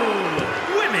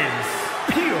new Women's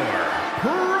Pure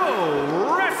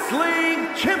Pro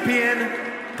Wrestling Champion,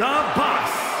 the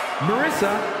Boss,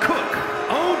 Marissa Cook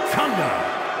Otunga.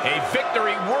 A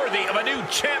victory worthy of a new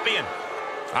champion.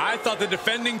 I thought the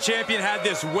defending champion had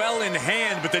this well in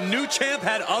hand, but the new champ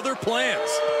had other plans.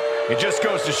 It just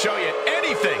goes to show you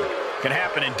anything can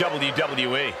happen in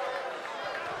WWE.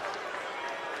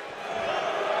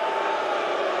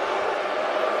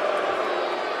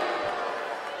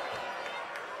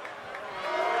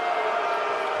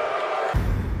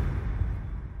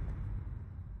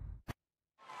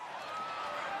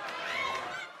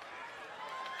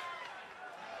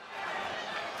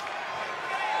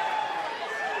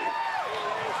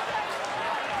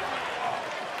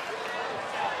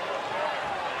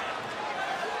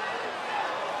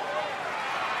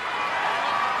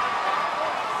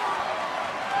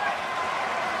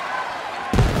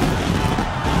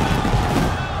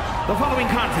 The following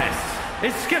contest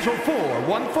is scheduled for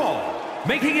one fall.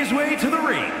 Making his way to the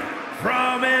ring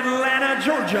from Atlanta,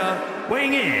 Georgia,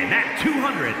 weighing in at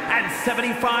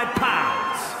 275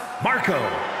 pounds, Marco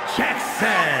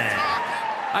Jackson.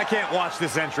 I can't watch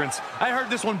this entrance. I heard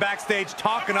this one backstage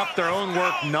talking up their own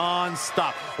work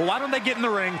non-stop. Well, why don't they get in the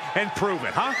ring and prove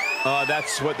it, huh?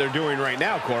 That's what they're doing right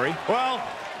now, Corey. Well,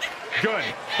 good.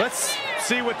 Let's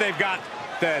see what they've got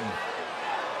then.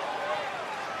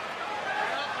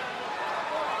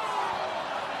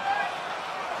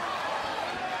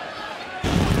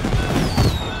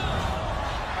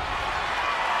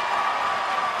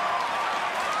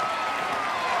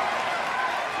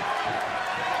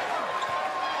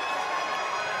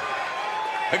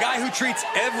 A guy who treats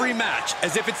every match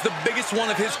as if it's the biggest one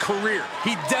of his career.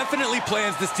 He definitely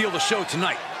plans to steal the show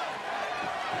tonight.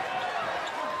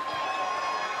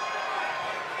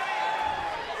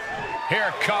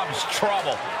 Here comes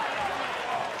trouble.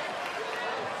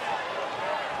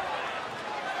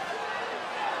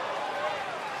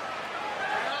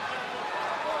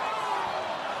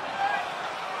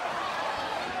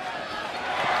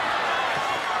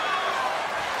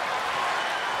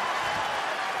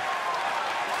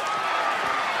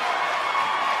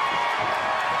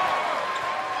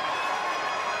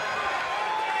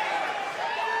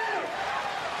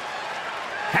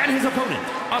 And his opponent,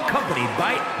 accompanied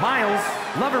by Miles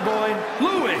Loverboy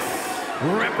Lewis,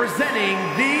 representing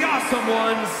the Awesome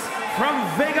Ones from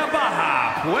Vega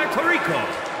Baja, Puerto Rico,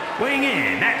 weighing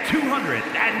in at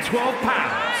 212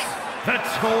 pounds, the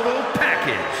total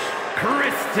package,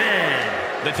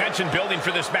 Kristen. The tension building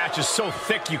for this match is so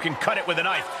thick you can cut it with a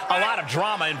knife. A lot of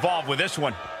drama involved with this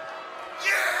one.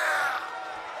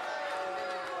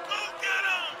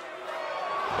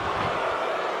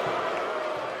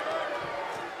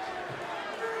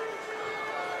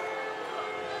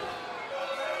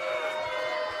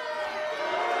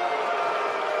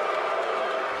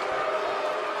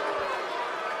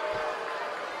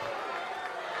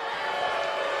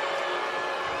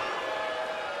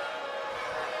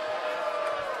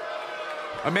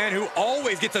 A man who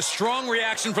always gets a strong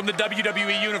reaction from the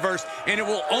WWE Universe, and it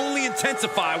will only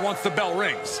intensify once the bell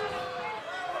rings.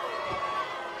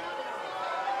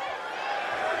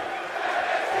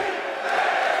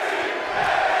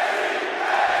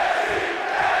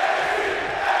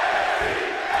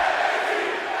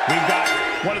 We've got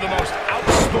one of the most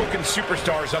outspoken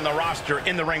superstars on the roster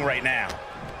in the ring right now.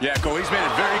 Yeah, Cole, he's made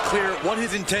it very clear what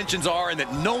his intentions are and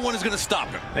that no one is going to stop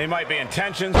him. They might be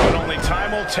intentions, but only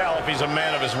time will tell if he's a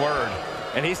man of his word.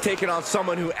 And he's taking on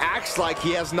someone who acts like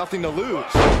he has nothing to lose.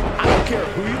 I don't care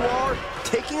who you are,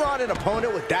 taking on an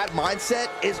opponent with that mindset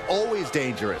is always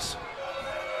dangerous.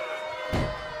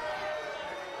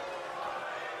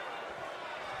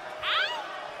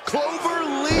 Clover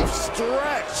leaf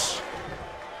stretch.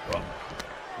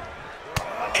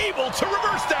 Able to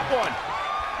reverse that one.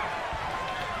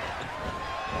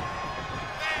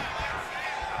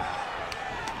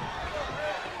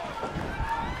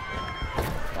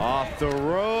 Off the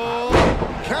rope.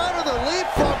 Counter the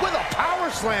leapfrog with a power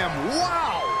slam.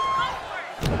 Wow.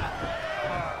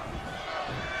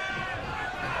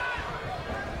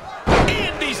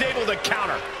 And he's able to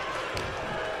counter.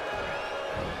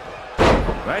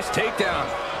 Nice takedown.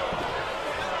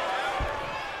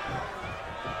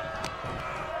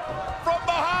 From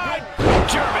behind.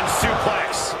 German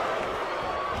suplex.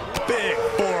 Big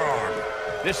forearm.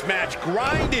 This match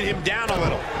grinded him down a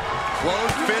little.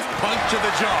 Closed fist punch to the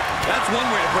jaw. That's one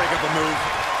way to break up a move.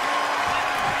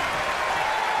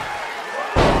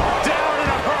 Down in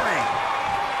a hurry.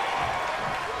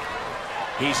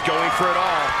 He's going for it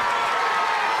all.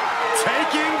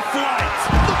 Taking flight.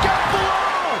 Look out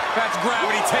below! That's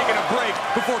gravity taking a break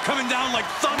before coming down like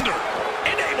thunder.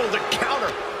 And able to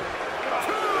counter.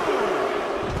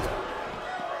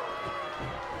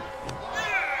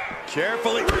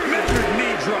 Carefully measured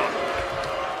knee drop.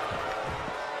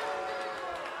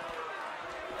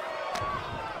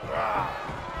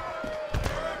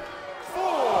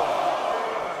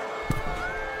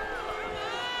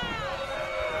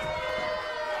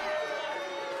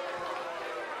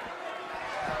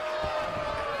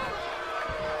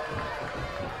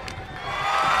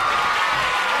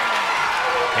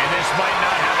 Might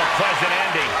not have a pleasant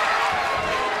ending.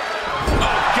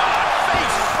 Oh, God,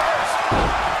 face first.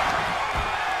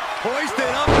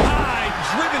 Hoisted up high,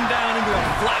 driven down into a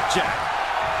flapjack.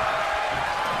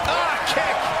 Ah,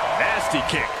 kick. Nasty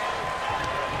kick.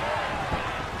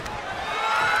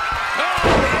 Oh,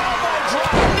 the elbow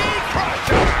drop, knee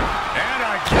crusher. And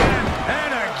again,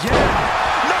 and again.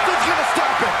 Nothing's gonna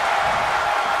stop it.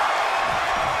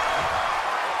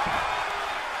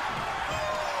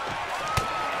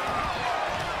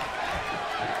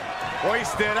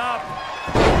 Hoisted up.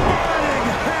 Running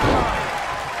hammer.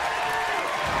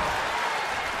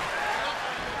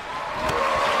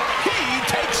 He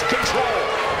takes control.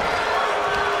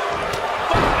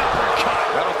 Fine uppercut.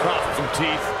 That'll cost some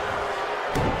teeth.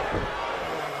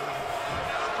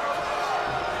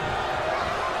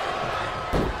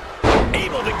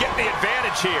 Able to get the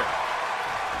advantage here.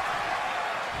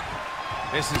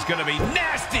 This is going to be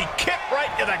nasty. Kick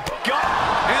right to the gut.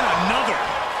 And another.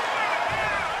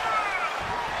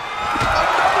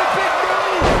 Another big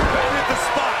move. That hit the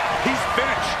spot. He's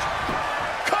finished.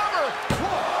 Cover.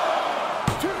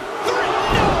 1, 2, 3.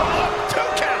 No, 2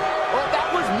 count. Well, that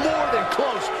was more than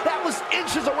close. That was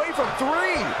inches away from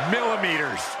 3.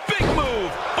 Millimeters. Big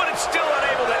move, but it's still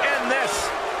unable to end this.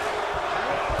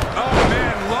 Oh,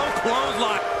 man, low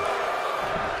clothesline.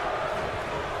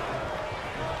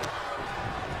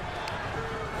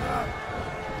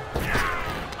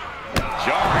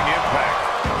 Jarring impact.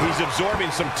 He's absorbing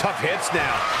some tough hits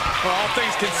now. For all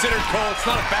things considered, Cole, it's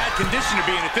not a bad condition to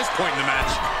be in at this point in the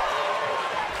match.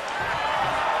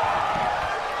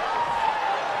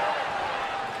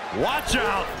 Watch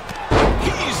out.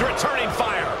 He's returning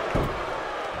fire.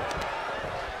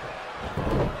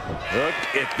 Look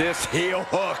at this heel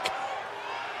hook.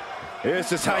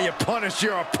 This is how you punish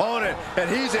your opponent, and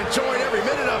he's enjoying every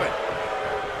minute of it.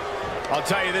 I'll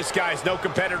tell you this, guys, no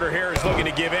competitor here is looking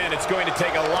to give in. It's going to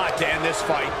take a lot to end this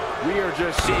fight. We are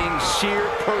just seeing sheer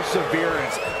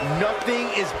perseverance. Nothing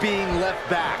is being left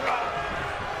back.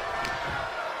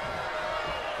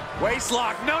 Waist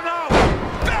lock. No, no.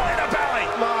 Belly to belly.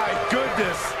 My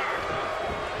goodness.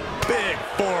 Big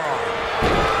forearm.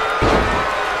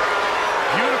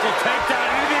 Beautiful takedown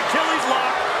into the Achilles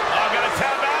lock. I'm going to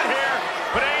tap out here,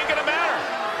 but it ain't going to matter.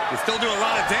 They still do a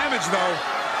lot of damage, though.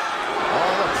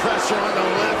 All the pressure on the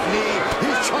left knee.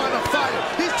 He's trying to fight it.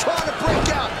 He's trying to break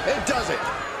out and does it.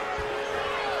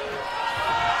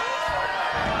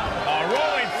 A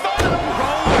rolling thunder.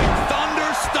 Rolling thunder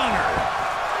stunner.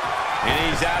 And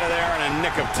he's out of there in a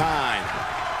nick of time.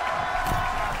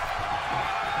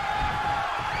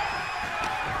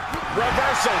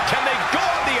 Reversal. Can they go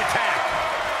on the attack?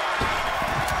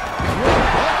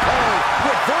 Uh-oh.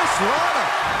 Reverse Lana.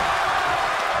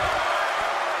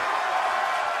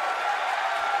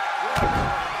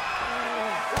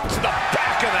 To the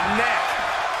back of the neck.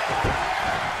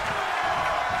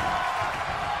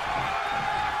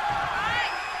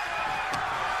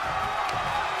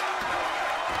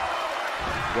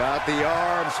 Got the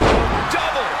arms.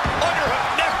 Double underhook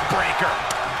neck breaker.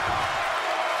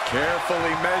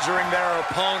 Carefully measuring their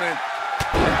opponent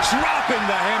and dropping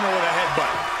the hammer with a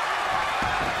headbutt.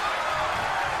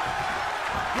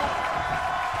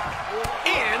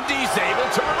 And he's able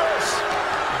to reverse.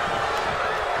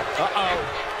 Uh-oh.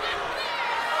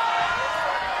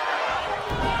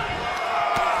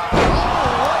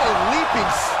 What a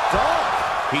leaping stomp.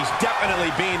 He's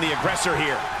definitely being the aggressor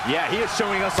here. Yeah, he is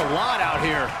showing us a lot out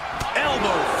here.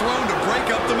 Elbow thrown to break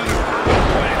up the maneuver.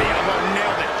 Boy, the elbow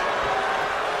nailed it.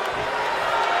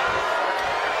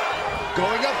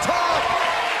 Going up top.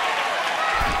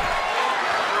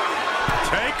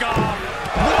 Take off.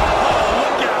 Whoa,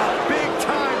 look out. Big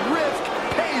time risk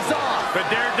pays off. The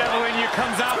daredevil in you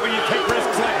comes out when you take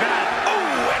risks like that.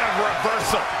 Oh, and a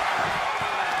reversal.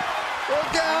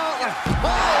 Look out. Oh,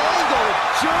 angle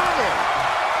German.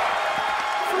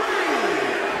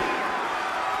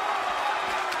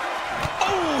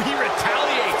 Oh, he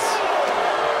retaliates.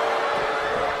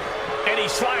 And he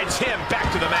slides him back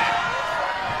to the mat.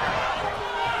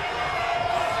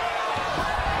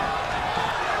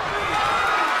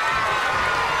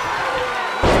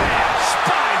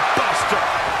 Spine buster.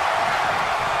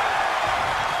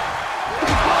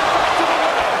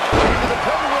 Into the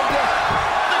cover window.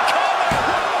 The cover.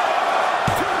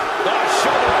 Oh,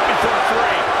 shoulder up before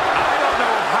three. I don't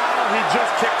know how he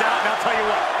just kicked out, and I'll tell you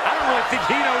what, I don't really think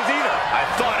he knows either. I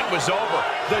thought it was over.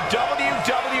 The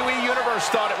WWE Universe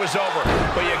thought it was over.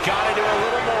 But you gotta do a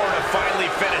little more to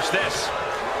finally finish this.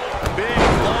 Big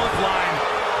clothesline.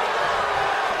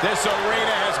 This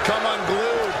arena has come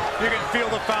unglued. You can feel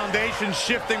the foundation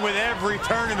shifting with every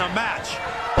turn in the match.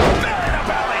 Belly to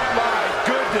belly. My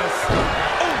goodness.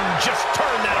 Oh, just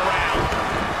turn that around.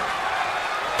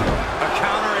 A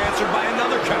counter answered by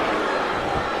another counter.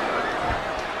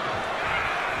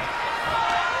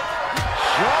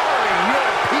 Jarring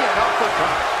European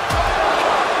uppercut.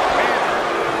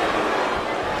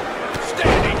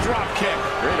 Standing drop kick.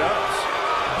 Great ups.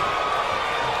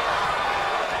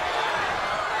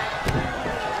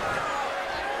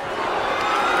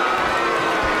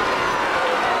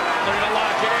 Looking to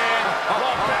lock it in. The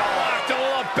bell lock. The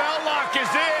bell lock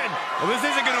is in. Well, this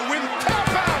isn't going to win. Tap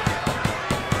out.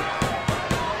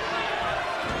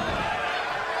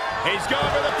 He's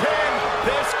going for the pin.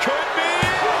 This could be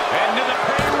it. Into the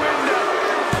pay window.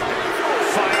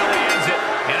 Finally ends it.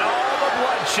 And all the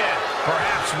bloodshed.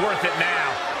 Perhaps worth it now.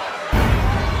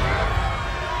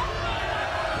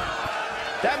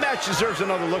 That match deserves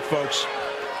another look, folks.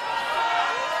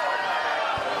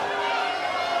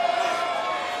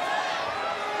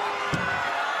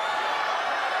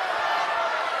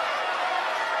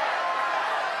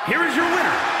 Here is your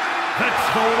winner, the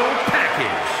Total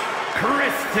Package,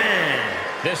 Kristen.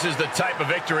 This is the type of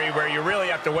victory where you really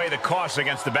have to weigh the costs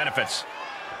against the benefits.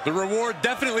 The reward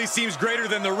definitely seems greater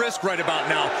than the risk right about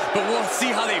now, but we'll see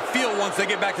how they feel once they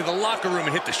get back to the locker room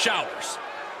and hit the showers.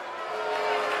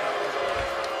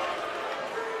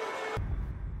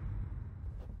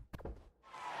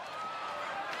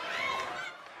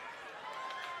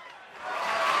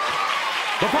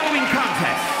 The following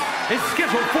contest is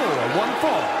scheduled for one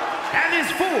fall and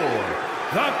is for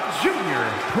the Junior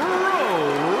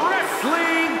Pro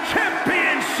Wrestling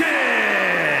Championship.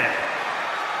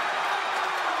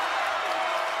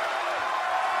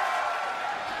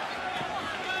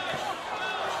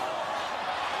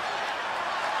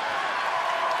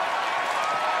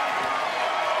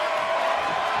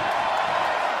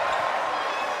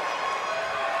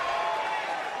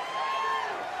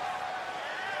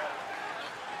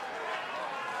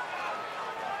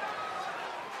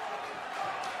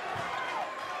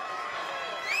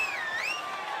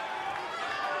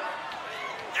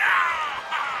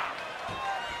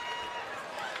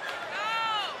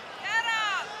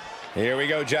 Here we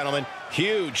go, gentlemen.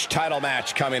 Huge title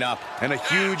match coming up. And a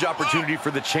huge opportunity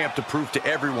for the champ to prove to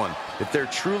everyone that there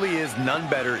truly is none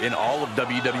better in all of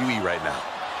WWE right now.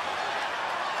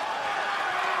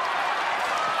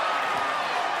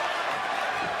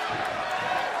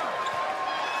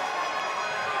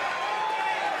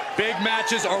 Big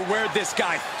matches are where this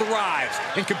guy thrives,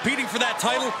 and competing for that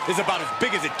title is about as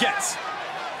big as it gets.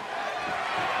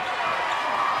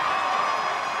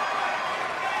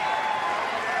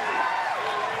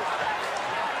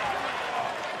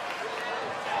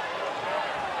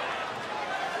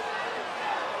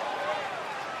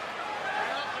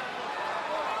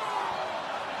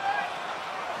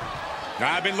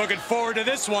 I've been looking forward to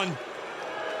this one.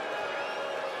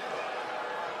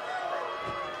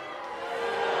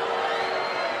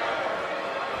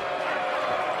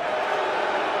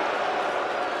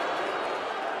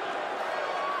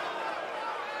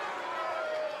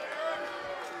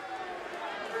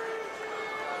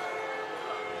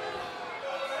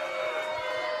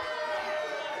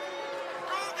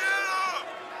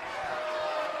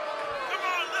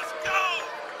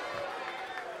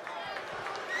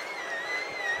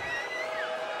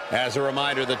 As a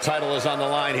reminder, the title is on the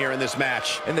line here in this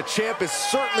match. And the champ is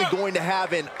certainly going to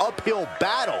have an uphill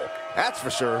battle, that's for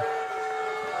sure.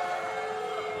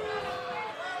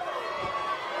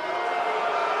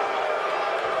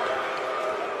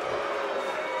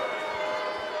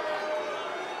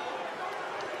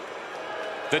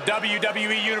 The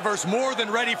WWE Universe more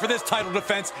than ready for this title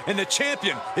defense, and the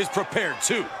champion is prepared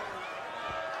too.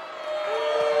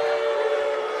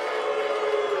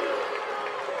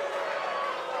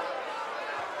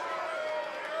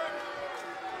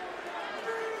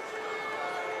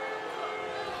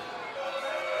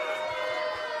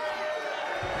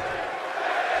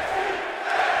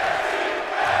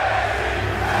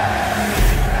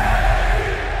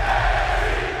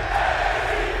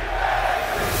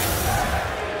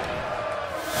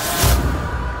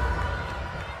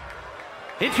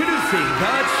 Introducing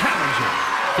the challenger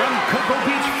from Cocoa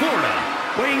Beach, Florida,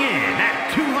 weighing in at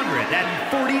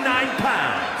 249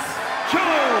 pounds,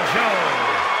 JoJo.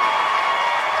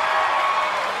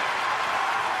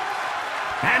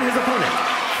 And his opponent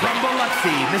from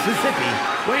Biloxi, Mississippi,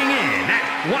 weighing in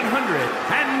at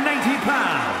 190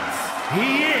 pounds.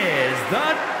 He is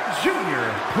the Junior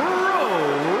Pro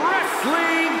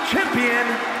Wrestling Champion,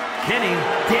 Kenny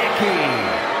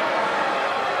Dickey.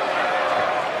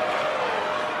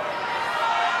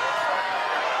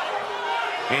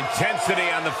 Intensity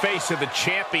on the face of the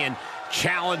champion.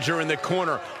 Challenger in the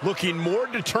corner, looking more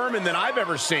determined than I've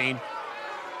ever seen.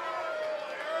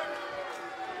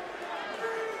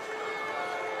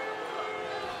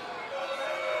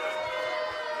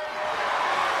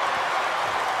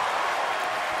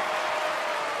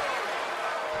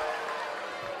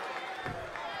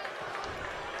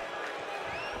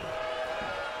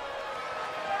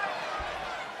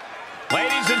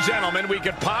 Ladies and gentlemen, we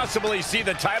could possibly see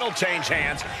the title change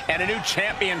hands and a new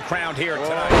champion crowned here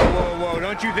tonight. Whoa.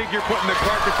 Don't you think you're putting the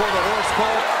cart before the horse,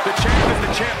 Cole? The champ is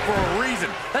the champ for a reason.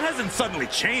 That hasn't suddenly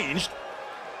changed.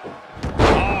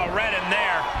 Oh, right in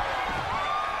there.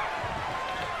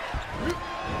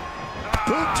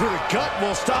 Boot to the gut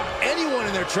will stop anyone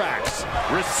in their tracks.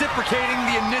 Reciprocating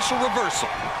the initial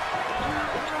reversal.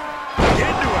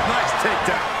 Into a nice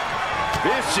takedown.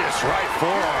 Vicious right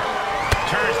forearm.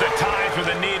 Turns the tide with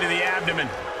a knee to the abdomen.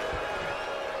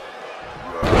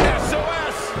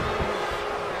 SOS!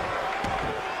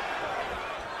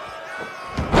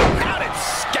 Out and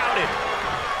scouted.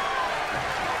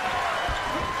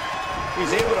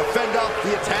 He's able to fend off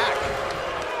the attack.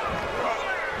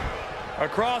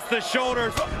 Across the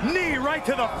shoulders, knee right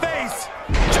to the face.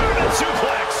 German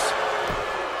suplex.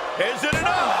 Is it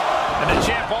enough? And the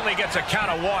champ only gets a count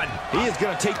of one. He is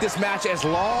going to take this match as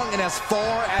long and as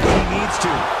far as he needs to.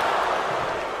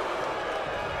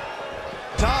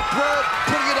 Top rope,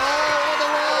 putting it all on the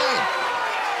line.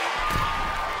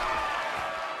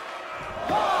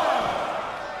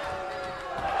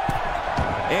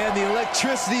 And the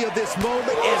electricity of this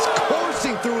moment is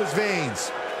coursing through his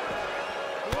veins.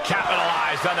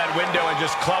 Capitalized on that window and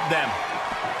just clubbed them.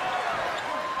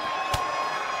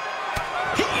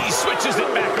 He switches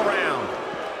it back around.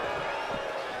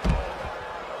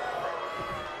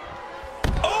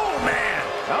 Oh, man.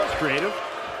 That was creative.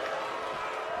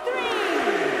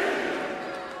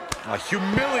 A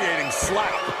humiliating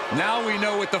slap. Now we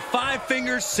know what the five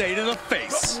fingers say to the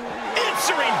face.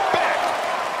 Answering back.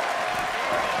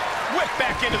 Whip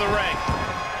back into the ring.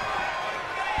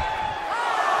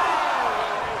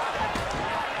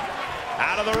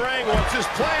 Out of the ring. What's his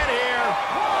plan here?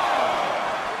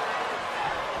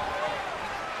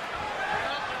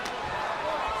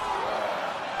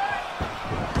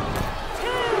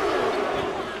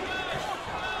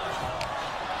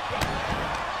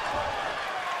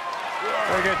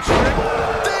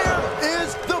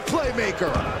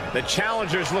 The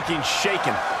challenger's looking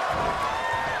shaken.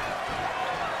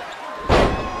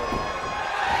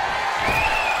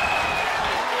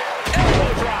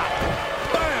 Elbow drop.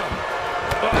 Bam.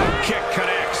 Oh, kick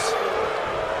connects.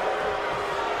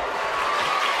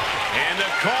 In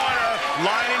the corner,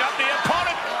 lining up the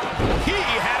opponent. He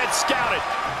had it scouted.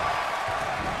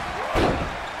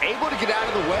 Able to get out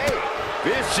of the way.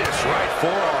 Vicious right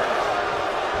forearm.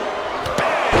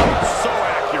 Bam. So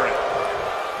accurate.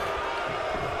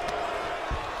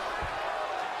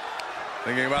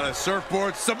 Thinking about a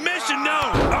surfboard submission, no!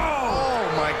 Oh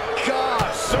my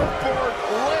gosh, surfboard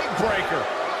leg breaker.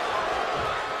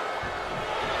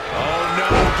 Oh no,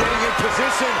 Getting in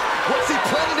position. What's he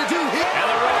planning to do here? and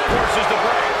the rope forces the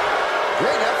break.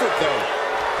 Great effort though.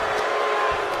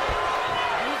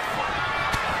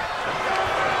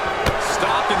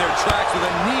 Stopped in their tracks with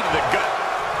a knee to the gut.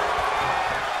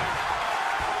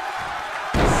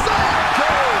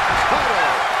 Psycho cutter.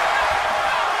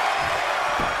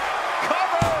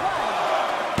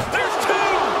 There's two!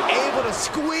 Able to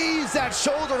squeeze that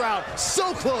shoulder out.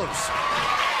 So close.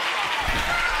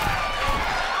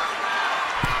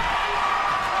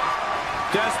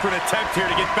 Desperate attempt here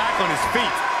to get back on his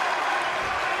feet.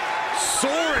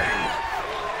 Soaring.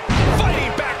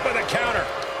 Fighting back with a counter.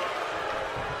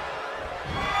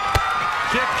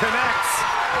 Kick connects.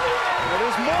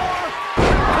 There's more.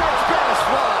 Coach Spanish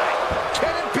fly.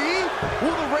 Can it be?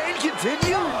 Will the reign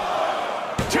continue?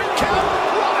 2 count.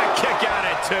 What a kick out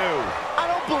at 2. I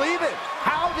don't believe it.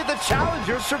 How did the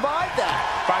challengers survive that?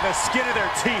 By the skin of their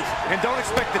teeth. And don't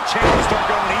expect the champ to start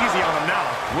going easy on them now.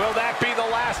 Will that be the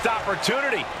last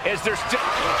opportunity? Is there still...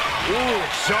 Ooh,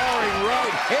 jarring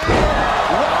right hand.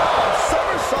 Wow,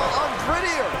 somersault on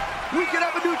prettier. We could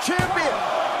have a new champion.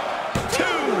 2.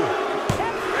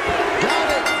 Got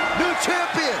it. New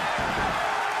champion.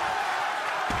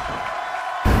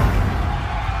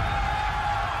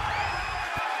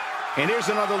 And here's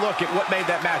another look at what made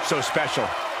that match so special.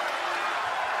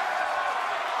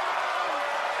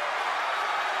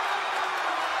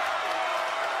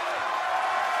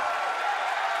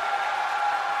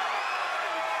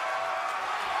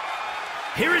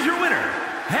 Here is your winner,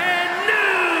 and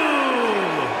new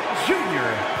Junior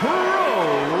Pro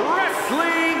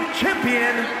Wrestling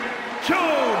Champion,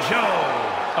 JoJo.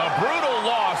 A brutal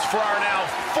loss for our now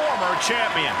former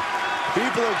champion.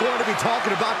 People are going to be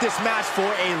talking about this match for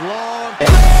a long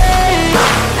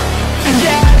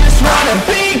Yeah, I just wanna